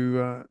love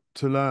to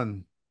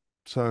learn.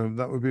 So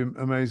that would be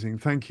amazing.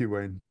 Thank you,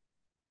 Wayne.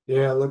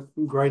 Yeah, look,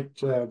 great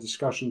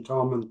discussion,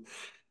 Thom,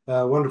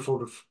 and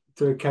wonderful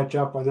to catch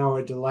up. I know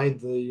I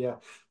delayed the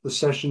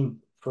session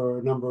for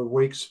a number of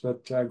weeks,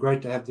 but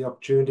great to have the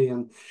opportunity.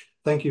 And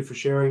thank you for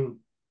sharing,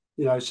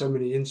 so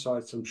many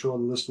insights. I'm sure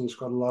the listeners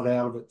got a lot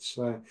out of it.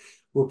 So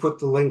we'll put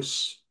the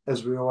links,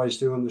 as we always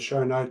do, in the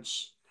show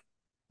notes.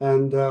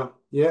 And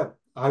yeah,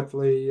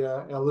 hopefully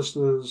our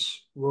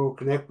listeners will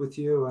connect with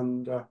you,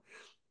 and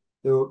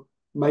there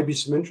may be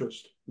some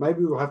interest.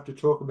 Maybe we'll have to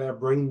talk about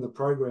bringing the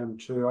program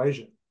to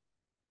Asia.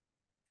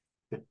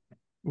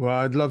 Well,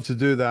 I'd love to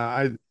do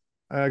that.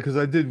 Because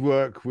I did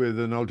work with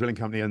an oil drilling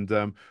company, and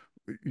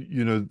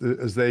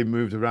as they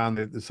moved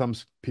around, some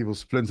people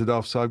splintered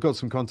off. So I've got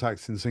some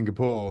contacts in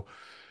Singapore,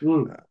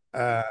 Mm,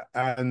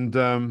 and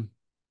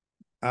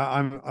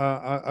I'm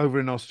over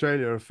in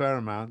Australia a fair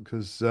amount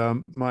because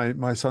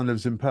my son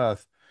lives in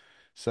Perth.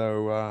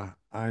 So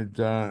I'd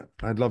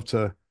love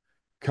to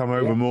come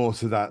over yeah, more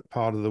to that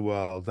part of the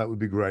world. That would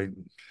be great.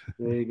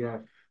 there you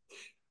go.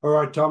 All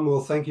right, Thom.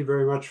 Well, thank you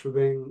very much for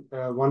being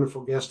a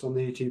wonderful guest on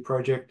the ET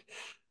project,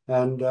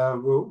 and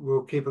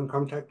we'll keep in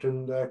contact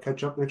and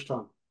catch up next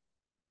time.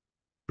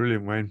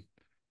 Brilliant, Wayne.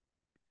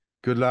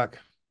 Good luck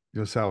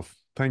yourself.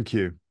 Thank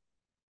you.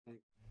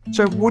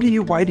 So what are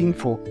you waiting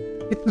for?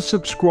 Hit the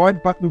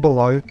subscribe button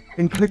below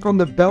and click on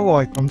the bell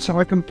icon so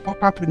I can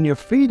pop up in your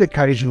feed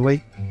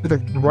occasionally with a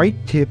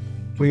great tip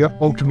for your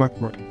ultimate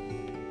growth.